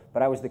whatsoever,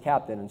 but I was the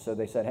captain, and so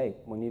they said, hey,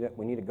 we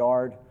need a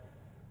guard,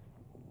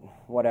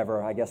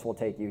 whatever, I guess we'll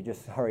take you,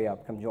 just hurry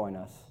up, come join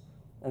us.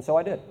 And so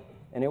I did,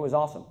 and it was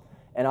awesome.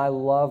 And I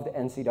loved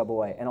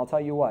NCAA. And I'll tell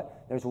you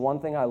what, there's one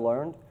thing I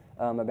learned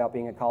about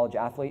being a college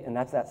athlete, and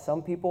that's that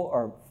some people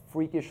are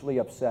freakishly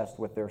obsessed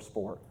with their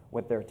sport,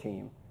 with their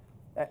team.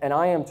 And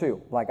I am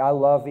too. Like, I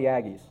love the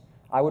Aggies.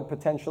 I would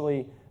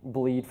potentially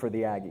bleed for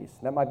the Aggies.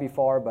 That might be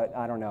far, but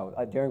I don't know.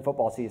 During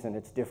football season,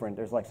 it's different.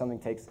 There's like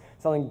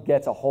something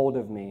gets a hold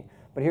of me.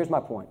 But here's my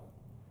point.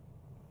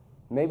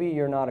 Maybe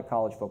you're not a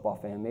college football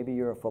fan. Maybe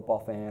you're a football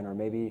fan, or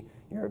maybe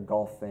you're a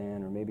golf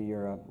fan, or maybe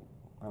you're a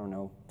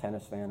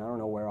tennis fan. I don't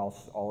know where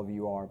else all of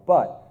you are.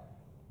 But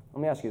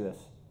let me ask you this.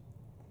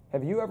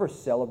 Have you ever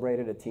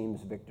celebrated a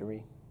team's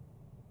victory?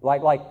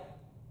 Like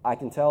I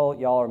can tell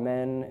y'all are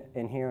men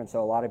in here, and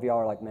so a lot of y'all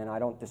are like, man, I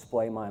don't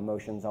display my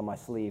emotions on my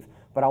sleeve.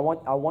 But I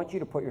want you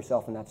to put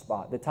yourself in that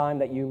spot. The time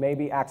that you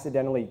maybe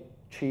accidentally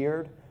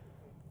cheered,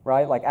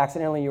 right? Like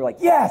accidentally you were like,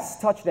 yes,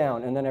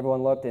 touchdown. And then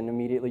everyone looked, and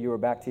immediately you were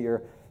back to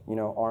your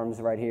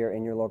arms right here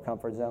in your little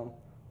comfort zone.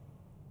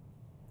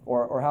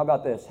 Or how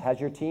about this?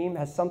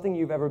 Has something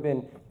you've ever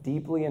been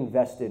deeply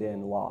invested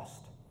in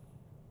lost?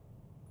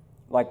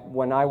 Like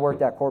when I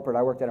worked at corporate,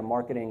 I worked at a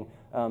marketing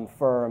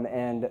firm,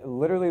 and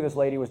literally this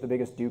lady was the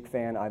biggest Duke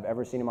fan I've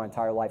ever seen in my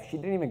entire life. She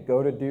didn't even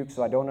go to Duke,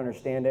 so I don't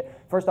understand it.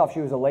 First off, she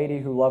was a lady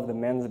who loved the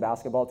men's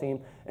basketball team,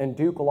 and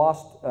Duke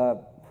lost, 5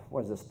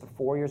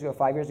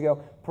 years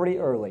ago, pretty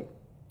early.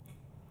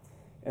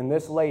 And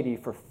this lady,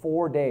 for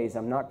 4 days,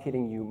 I'm not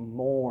kidding you,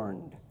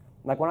 mourned.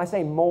 Like when I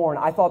say mourn,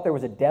 I thought there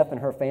was a death in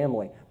her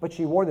family. But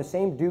she wore the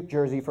same Duke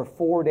jersey for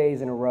 4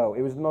 days in a row.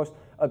 It was the most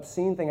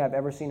obscene thing I've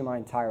ever seen in my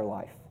entire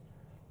life.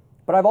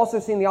 But I've also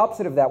seen the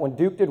opposite of that. When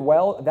Duke did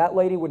well, that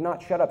lady would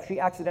not shut up. She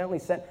accidentally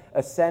sent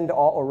a send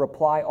all or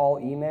reply all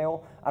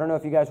email. I don't know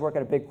if you guys work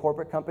at a big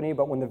corporate company,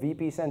 but when the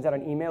VP sends out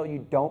an email,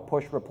 you don't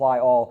push reply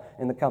all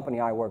in the company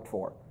I worked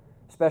for,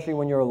 especially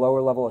when you're a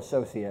lower level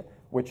associate,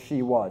 which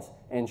she was,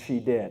 and she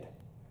did.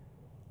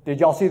 Did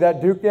y'all see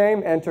that Duke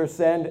game? Enter,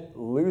 send,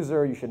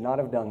 loser. You should not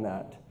have done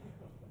that.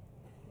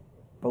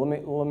 But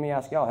let me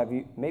ask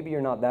y'all, maybe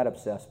you're not that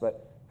obsessed,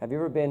 but have you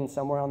ever been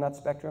somewhere on that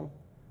spectrum?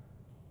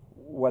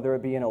 Whether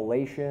it be an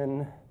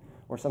elation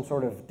or some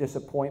sort of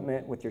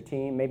disappointment with your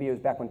team. Maybe it was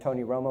back when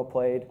Tony Romo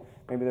played.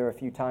 Maybe there were a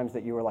few times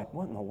that you were like,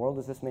 what in the world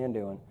is this man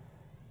doing?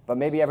 But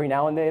maybe every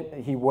now and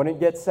then he wouldn't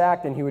get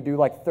sacked, and he would do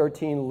like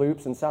 13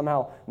 loops and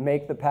somehow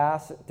make the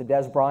pass to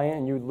Des Bryant,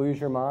 and you'd lose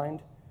your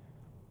mind.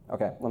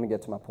 Okay, let me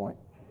get to my point.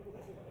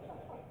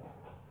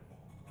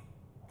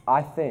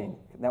 I think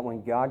that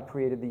when God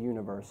created the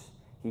universe,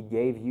 he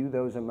gave you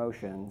those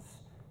emotions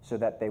so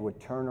that they would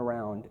turn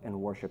around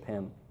and worship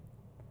him.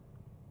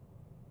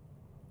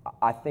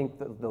 I think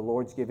that the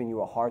Lord's giving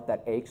you a heart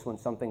that aches when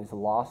something's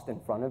lost in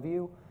front of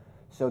you,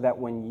 so that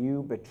when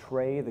you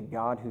betray the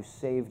God who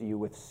saved you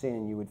with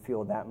sin, you would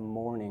feel that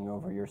mourning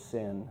over your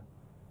sin.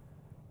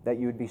 That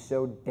you would be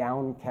so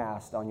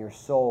downcast on your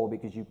soul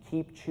because you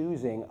keep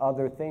choosing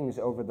other things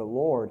over the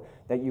Lord,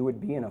 that you would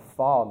be in a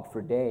fog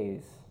for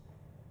days.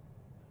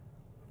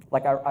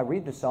 Like I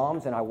read the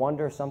Psalms and I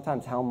wonder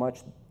sometimes how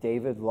much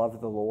David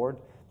loved the Lord,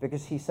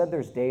 because he said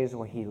there's days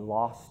where he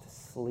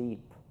lost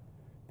sleep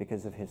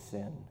because of his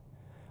sin.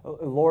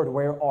 Lord,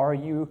 where are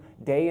you?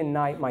 Day and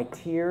night, my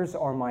tears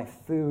are my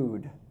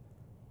food.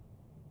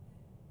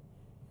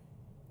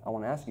 I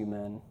want to ask you,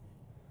 men,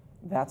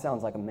 that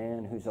sounds like a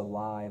man who's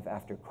alive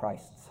after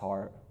Christ's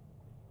heart.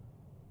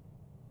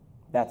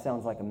 That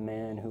sounds like a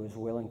man who is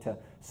willing to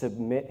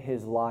submit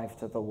his life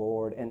to the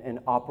Lord and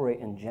operate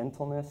in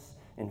gentleness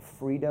and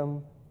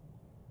freedom.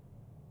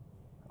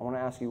 I want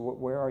to ask you,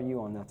 where are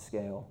you on that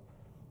scale?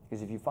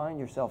 Because if you find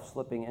yourself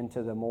slipping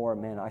into the more,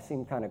 man, I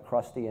seem kind of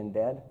crusty and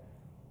dead,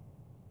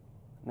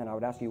 Man, I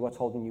would ask you, what's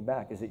holding you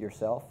back? Is it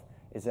yourself?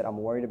 Is it I'm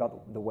worried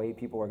about the way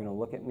people are going to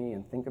look at me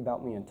and think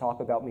about me and talk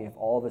about me if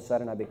all of a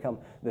sudden I become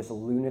this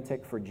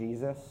lunatic for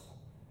Jesus?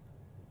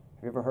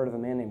 Have you ever heard of a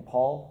man named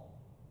Paul?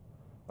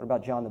 What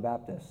about John the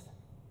Baptist?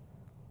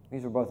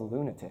 These were both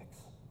lunatics.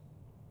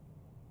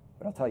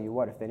 But I'll tell you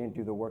what, if they didn't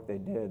do the work they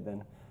did,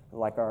 then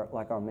like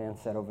our man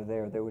said over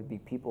there would be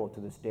people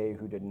to this day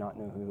who did not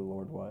know who the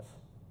Lord was.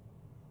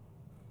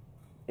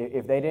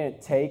 If they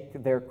didn't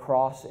take their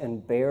cross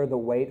and bear the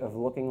weight of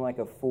looking like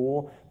a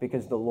fool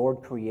because the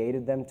Lord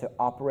created them to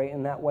operate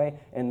in that way,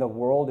 and the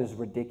world is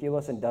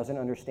ridiculous and doesn't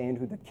understand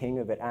who the king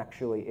of it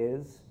actually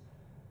is,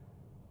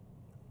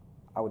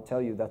 I would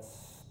tell you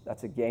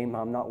that's a game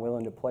I'm not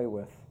willing to play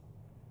with.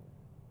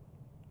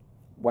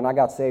 When I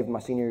got saved my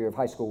senior year of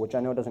high school, which I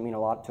know doesn't mean a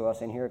lot to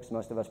us in here because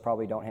most of us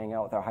probably don't hang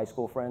out with our high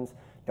school friends.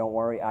 Don't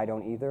worry, I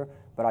don't either.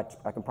 But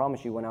I can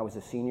promise you when I was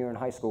a senior in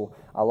high school,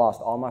 I lost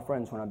all my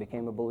friends when I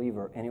became a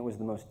believer, and it was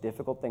the most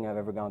difficult thing I've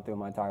ever gone through in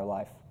my entire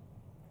life.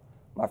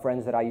 My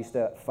friends that I used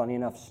to, funny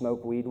enough,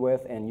 smoke weed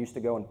with and used to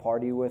go and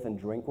party with and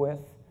drink with,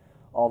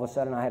 all of a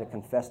sudden I had to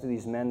confess to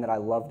these men that I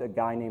loved a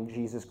guy named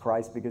Jesus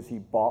Christ because he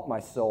bought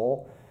my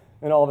soul.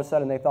 And all of a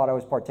sudden they thought I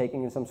was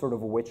partaking in some sort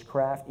of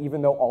witchcraft,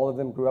 even though all of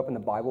them grew up in the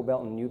Bible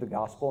Belt and knew the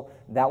gospel.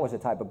 That was a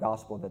type of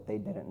gospel that they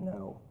didn't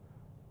know.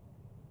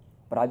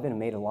 But I'd been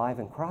made alive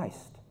in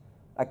Christ.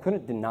 I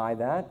couldn't deny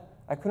that.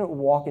 I couldn't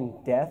walk in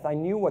death. I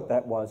knew what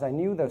that was. I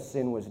knew that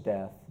sin was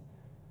death.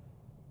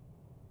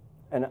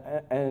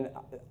 And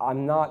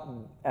I'm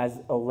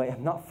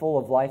not full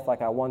of life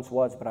like I once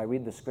was, but I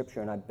read the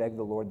scripture and I beg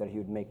the Lord that he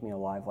would make me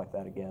alive like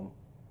that again.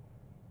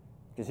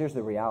 Because here's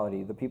the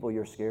reality. The people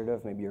you're scared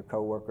of, maybe your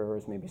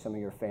coworkers, maybe some of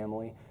your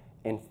family,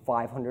 in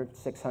 500,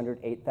 600,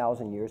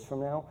 8,000 years from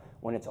now,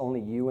 when it's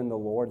only you and the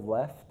Lord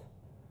left,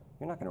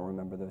 you're not going to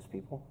remember those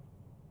people.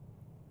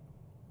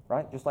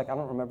 Right? Just like I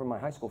don't remember my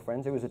high school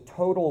friends. It was a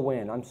total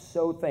win. I'm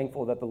so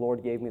thankful that the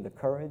Lord gave me the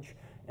courage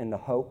and the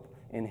hope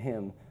in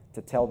him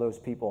to tell those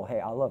people, hey,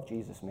 I love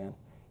Jesus, man.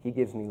 He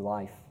gives me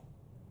life.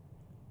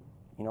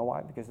 You know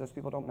why? Because those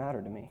people don't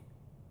matter to me.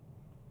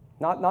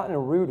 Not in a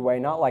rude way,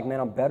 not like,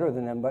 man, I'm better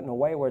than them, but in a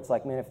way where it's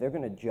like, man, if they're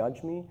going to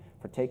judge me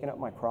for taking up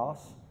my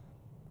cross,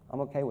 I'm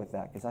okay with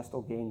that because I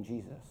still gain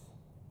Jesus.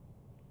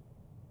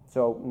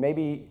 So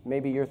maybe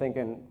you're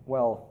thinking,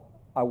 well,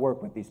 I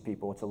work with these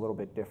people. It's a little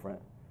bit different.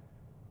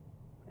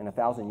 In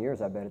 1,000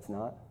 years, I bet it's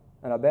not.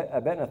 And I bet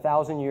in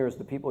 1,000 years,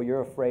 the people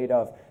you're afraid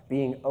of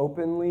being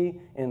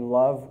openly in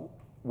love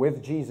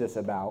with Jesus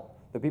about,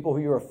 the people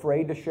who you're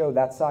afraid to show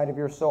that side of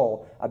your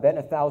soul, I bet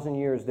in 1,000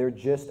 years, they're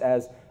just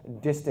as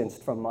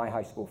distanced from my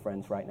high school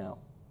friends right now.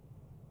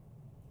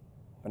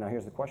 But now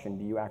here's the question.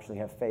 Do you actually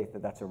have faith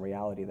that that's a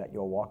reality that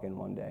you'll walk in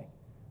one day?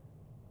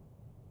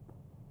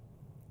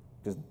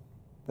 Because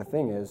the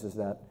thing is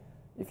that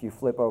if you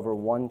flip over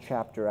one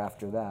chapter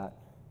after that,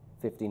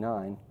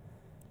 59,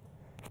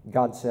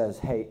 God says,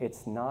 hey,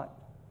 it's not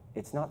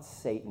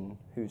Satan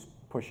who's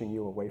pushing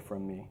you away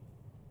from me.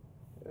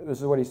 This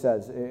is what he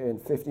says in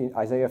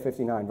Isaiah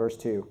 59, verse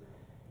 2.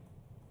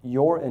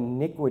 Your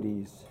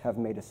iniquities have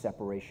made a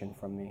separation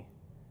from me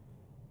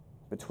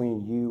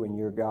between you and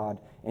your God,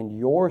 and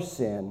your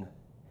sin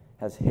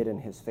has hidden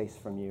his face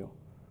from you.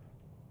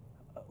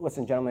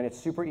 Listen, gentlemen, it's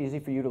super easy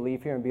for you to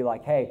leave here and be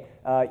like, hey,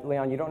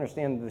 Leon, you don't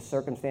understand the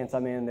circumstance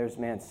I'm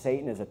in.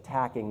 Satan is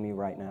attacking me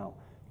right now,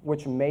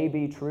 which may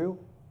be true,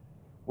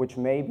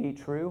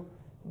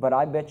 but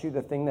I bet you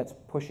the thing that's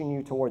pushing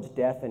you towards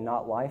death and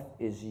not life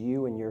is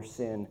you and your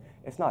sin.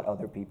 It's not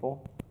other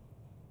people.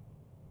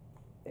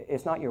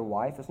 It's not your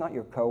wife. It's not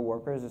your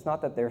coworkers. It's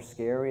not that they're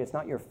scary. It's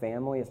not your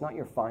family. It's not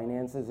your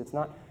finances. It's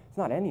not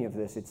any of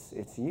this.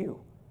 It's you.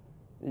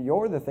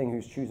 You're the thing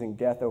who's choosing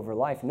death over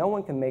life. No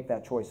one can make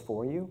that choice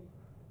for you.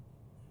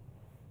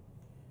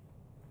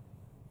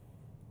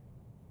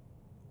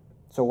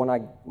 So when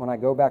I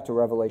go back to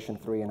Revelation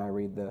 3 and I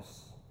read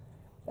this,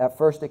 at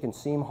first it can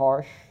seem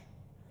harsh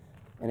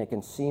and it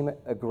can seem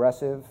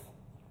aggressive,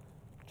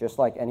 just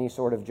like any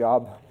sort of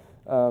job,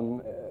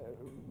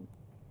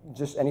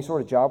 just any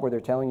sort of job where they're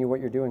telling you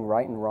what you're doing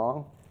right and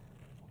wrong.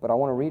 But I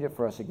want to read it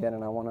for us again,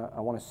 and I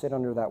want to sit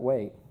under that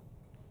weight.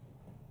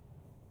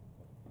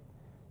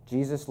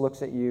 Jesus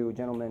looks at you,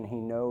 gentlemen. He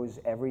knows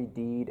every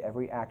deed,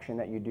 every action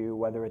that you do,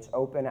 whether it's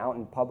open out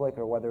in public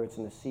or whether it's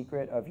in the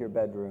secret of your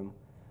bedroom.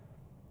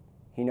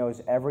 He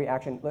knows every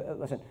action.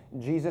 Listen,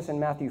 Jesus in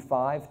Matthew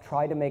 5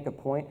 tried to make a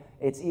point.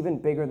 It's even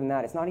bigger than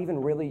that. It's not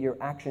even really your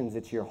actions,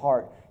 it's your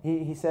heart.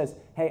 He says,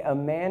 hey, a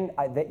man,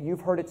 that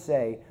you've heard it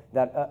say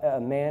that a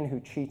man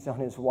who cheats on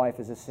his wife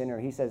is a sinner.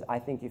 He says, I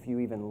think if you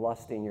even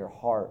lust in your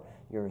heart,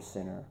 you're a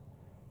sinner.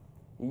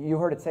 You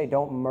heard it say,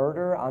 don't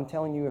murder. I'm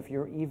telling you, if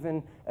you're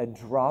even a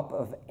drop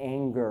of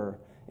anger,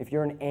 if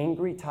you're an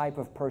angry type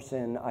of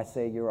person, I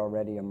say you're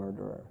already a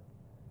murderer.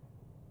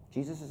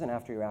 Jesus isn't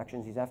after your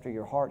actions. He's after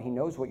your heart. He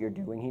knows what you're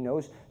doing. He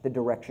knows the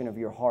direction of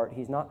your heart.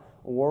 He's not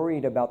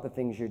worried about the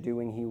things you're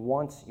doing. He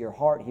wants your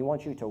heart. He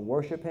wants you to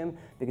worship him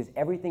because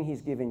everything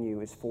he's given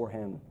you is for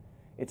him.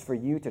 It's for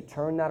you to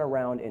turn that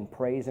around in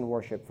praise and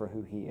worship for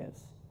who he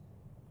is.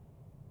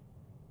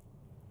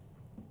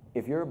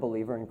 if you're a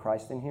believer in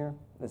Christ in here,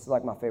 this is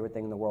like my favorite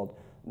thing in the world.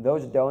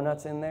 Those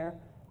donuts in there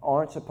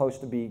aren't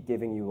supposed to be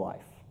giving you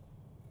life.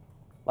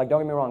 Like,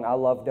 don't get me wrong, I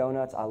love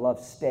donuts, I love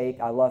steak,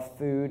 I love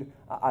food,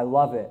 I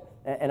love it.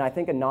 And I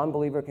think a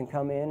non-believer can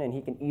come in and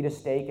he can eat a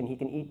steak and he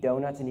can eat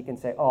donuts and he can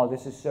say, oh,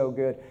 this is so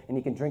good. And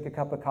he can drink a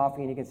cup of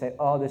coffee and he can say,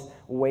 oh, this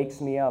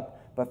wakes me up.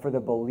 But for the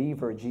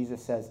believer,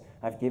 Jesus says,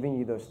 I've given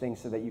you those things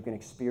so that you can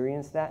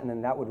experience that, and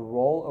then that would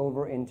roll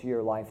over into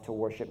your life to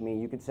worship me.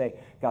 You could say,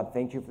 God,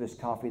 thank you for this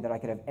coffee, that I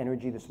could have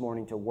energy this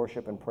morning to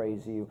worship and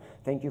praise you.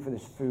 Thank you for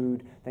this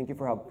food. Thank you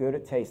for how good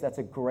it tastes. That's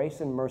a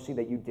grace and mercy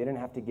that you didn't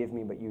have to give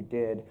me, but you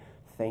did.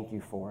 Thank you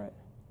for it.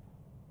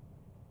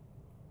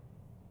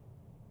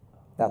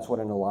 That's what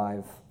an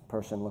alive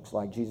person looks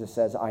like. Jesus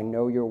says, I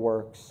know your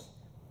works.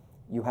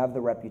 You have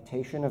the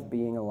reputation of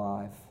being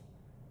alive,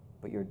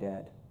 but you're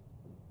dead.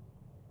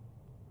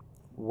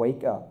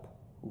 Wake up,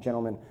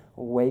 gentlemen,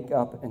 wake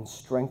up and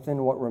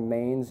strengthen what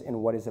remains in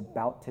what is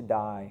about to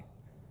die.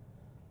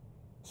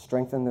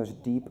 Strengthen those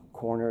deep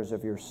corners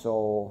of your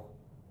soul,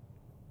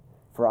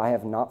 for I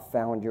have not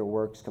found your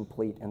works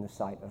complete in the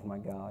sight of my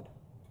God.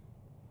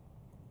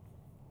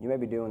 You may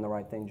be doing the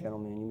right thing,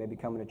 gentlemen. You may be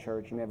coming to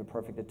church. You may have a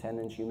perfect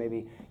attendance. You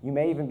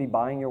may even be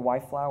buying your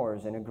wife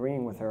flowers and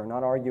agreeing with her,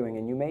 not arguing.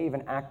 And you may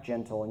even act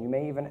gentle, and you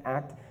may even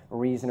act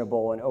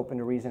reasonable and open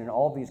to reason, and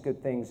all of these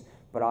good things.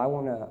 But I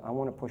want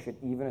to push it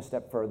even a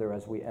step further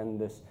as we end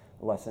this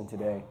lesson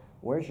today.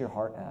 Where's your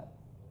heart at?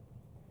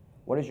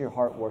 What does your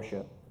heart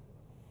worship?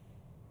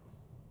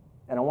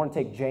 And I want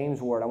to take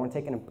James' word. I want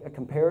to take a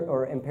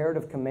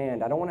imperative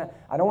command. I don't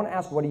want to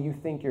ask, what do you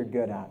think you're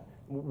good at?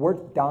 We're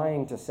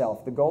dying to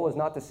self. The goal is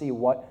not to see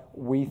what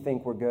we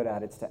think we're good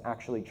at. It's to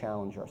actually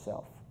challenge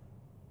ourselves.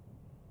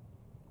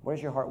 What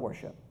does your heart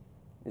worship?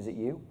 Is it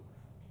you?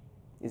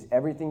 Is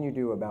everything you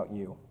do about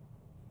you?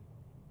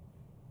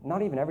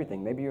 Not even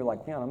everything. Maybe you're like,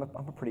 yeah, I'm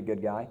a pretty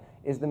good guy.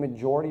 Is the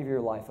majority of your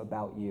life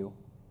about you?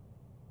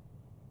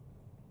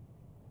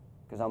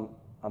 Because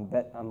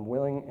I'm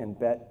willing and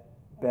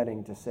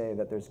betting to say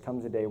that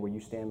comes a day where you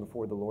stand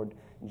before the Lord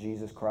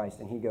Jesus Christ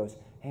and he goes,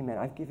 hey man,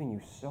 I've given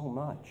you so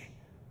much.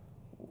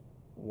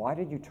 Why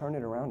did you turn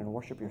it around and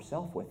worship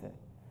yourself with it?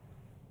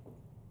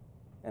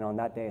 And on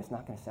that day, it's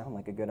not going to sound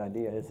like a good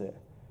idea, is it?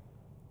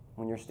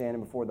 When you're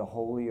standing before the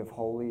Holy of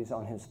Holies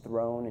on his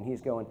throne and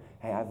he's going,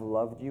 hey, I've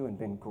loved you and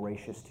been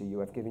gracious to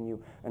you. I've given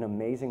you an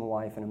amazing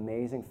life, an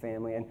amazing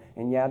family.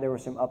 And yeah, there were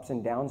some ups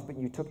and downs, but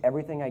you took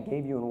everything I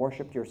gave you and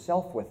worshiped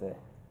yourself with it.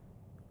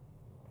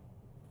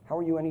 How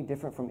are you any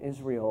different from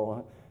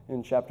Israel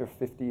in chapter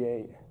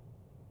 58?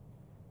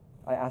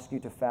 I ask you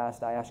to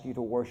fast, I ask you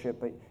to worship,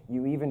 but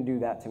you even do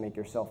that to make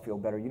yourself feel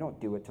better. You don't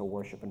do it to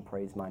worship and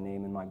praise my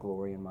name and my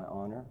glory and my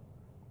honor.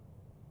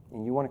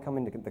 And you want to come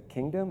into the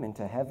kingdom,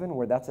 into heaven,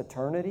 where that's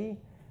eternity?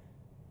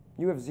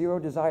 You have zero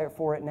desire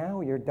for it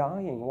now. You're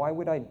dying. Why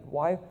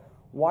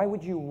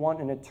would you want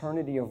an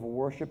eternity of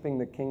worshiping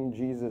the King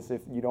Jesus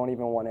if you don't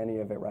even want any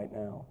of it right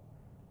now?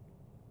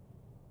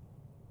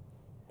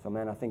 So,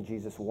 man, I think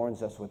Jesus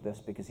warns us with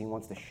this because he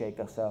wants to shake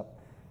us up.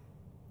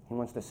 He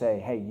wants to say,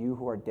 hey, you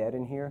who are dead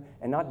in here,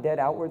 and not dead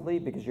outwardly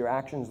because your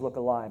actions look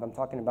alive. I'm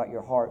talking about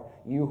your heart.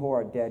 You who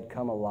are dead,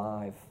 come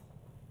alive.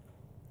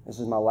 This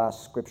is my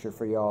last scripture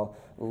for y'all.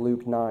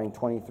 Luke 9,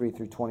 23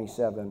 through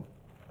 27.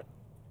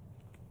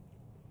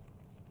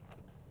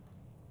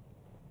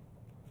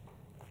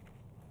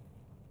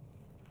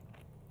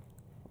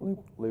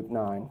 Luke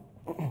 9.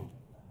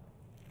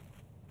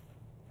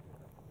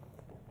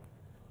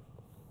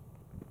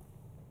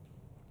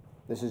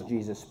 This is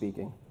Jesus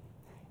speaking.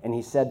 And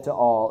he said to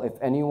all, if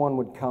anyone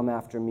would come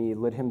after me,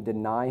 let him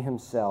deny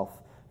himself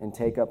and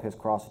take up his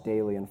cross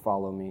daily and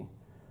follow me.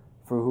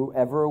 For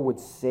whoever would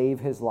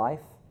save his life,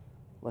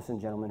 listen,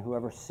 gentlemen,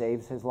 whoever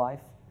saves his life,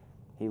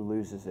 he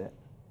loses it.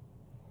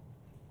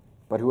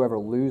 But whoever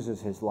loses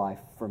his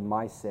life for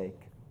my sake,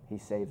 he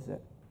saves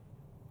it.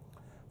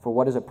 For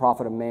what does it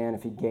profit a man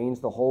if he gains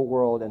the whole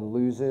world and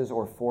loses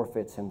or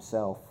forfeits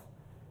himself?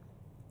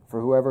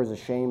 For whoever is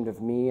ashamed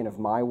of me and of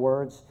my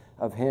words,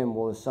 of him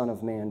will the Son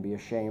of Man be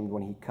ashamed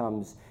when he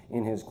comes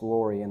in his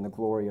glory and the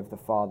glory of the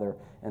Father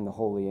and the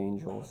holy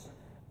angels.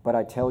 But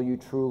I tell you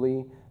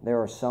truly,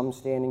 there are some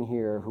standing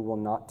here who will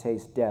not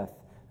taste death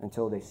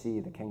until they see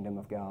the kingdom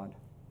of God.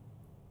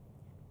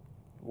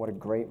 What a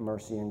great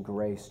mercy and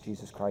grace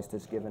Jesus Christ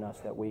has given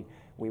us, that we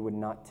would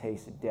not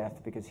taste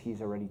death because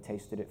he's already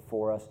tasted it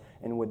for us.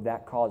 And would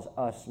that cause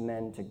us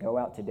men to go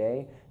out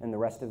today and the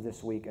rest of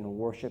this week and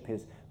worship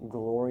his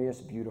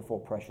glorious, beautiful,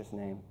 precious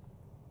name?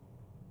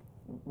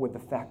 With the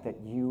fact that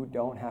you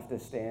don't have to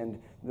stand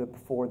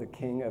before the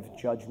King of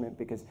judgment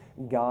because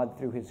God,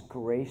 through his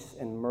grace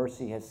and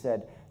mercy, has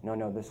said,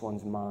 no, this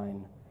one's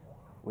mine.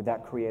 Would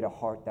that create a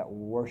heart that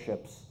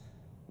worships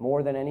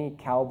more than any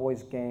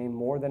Cowboys game,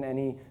 more than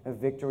any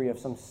victory of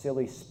some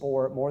silly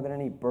sport, more than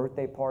any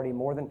birthday party,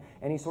 more than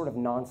any sort of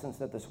nonsense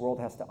that this world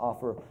has to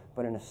offer,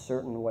 but in a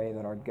certain way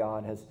that our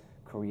God has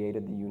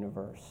created the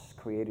universe,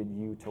 created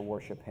you to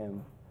worship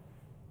him?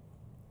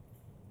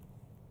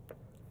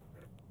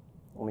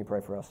 Let me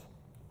pray for us.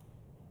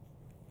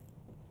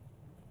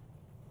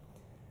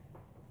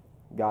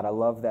 God, I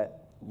love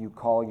that you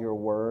call your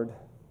word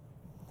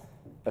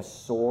a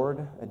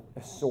sword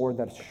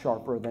that's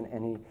sharper than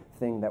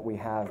anything that we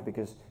have,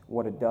 because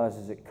what it does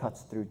is it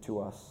cuts through to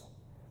us.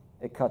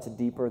 It cuts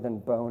deeper than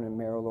bone and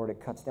marrow, Lord.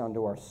 It cuts down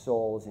to our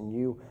souls, and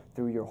you,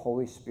 through your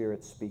Holy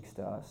Spirit, speaks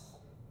to us.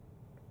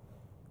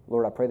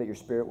 Lord, I pray that your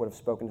Spirit would have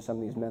spoken to some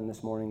of these men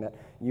this morning, that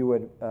you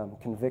would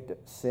convict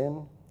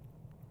sin,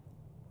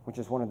 which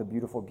is one of the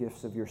beautiful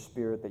gifts of your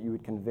Spirit, that you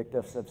would convict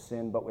us of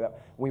sin, but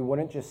we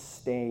wouldn't just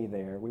stay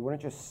there. We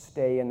wouldn't just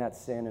stay in that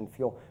sin and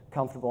feel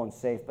comfortable and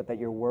safe, but that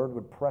your word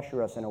would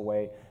pressure us in a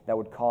way that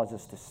would cause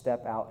us to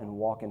step out and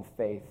walk in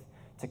faith,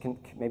 to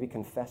maybe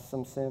confess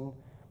some sin.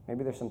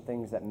 Maybe there's some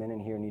things that men in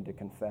here need to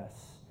confess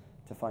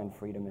to find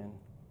freedom in.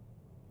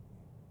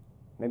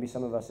 Maybe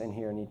some of us in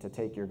here need to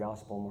take your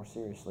gospel more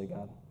seriously,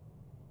 God.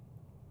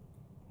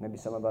 Maybe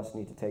some of us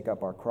need to take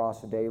up our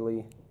cross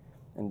daily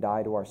and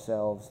die to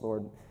ourselves.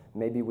 Lord,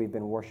 maybe we've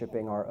been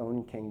worshiping our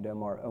own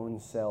kingdom, our own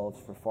selves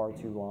for far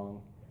too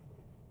long.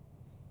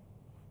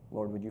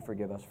 Lord, would you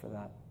forgive us for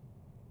that?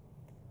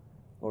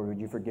 Lord,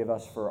 would you forgive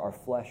us for our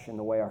flesh and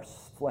the way our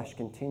flesh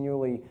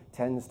continually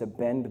tends to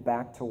bend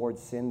back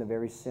towards sin, the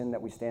very sin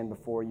that we stand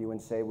before you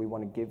and say we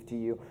want to give to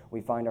you.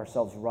 We find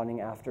ourselves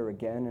running after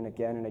again and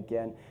again and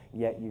again,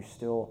 yet you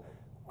still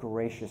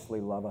graciously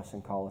love us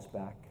and call us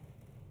back.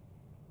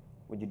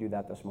 Would you do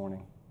that this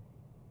morning?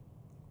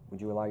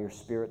 Would you allow your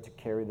Spirit to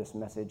carry this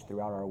message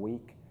throughout our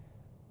week?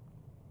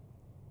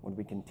 Would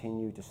we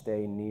continue to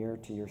stay near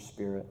to your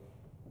Spirit?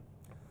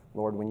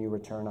 Lord, when you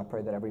return, I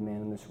pray that every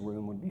man in this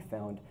room would be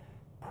found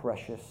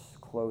precious,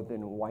 clothed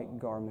in white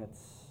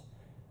garments,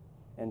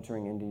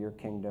 entering into your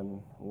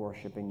kingdom,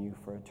 worshiping you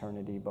for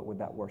eternity. But would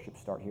that worship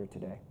start here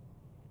today?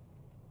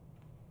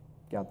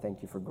 God,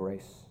 thank you for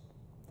grace.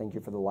 Thank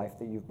you for the life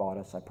that you've bought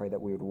us. I pray that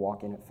we would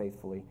walk in it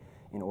faithfully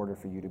in order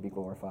for you to be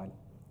glorified.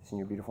 It's in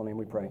your beautiful name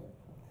we pray.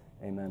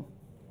 Amen.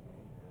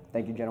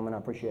 Thank you, gentlemen. I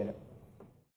appreciate it.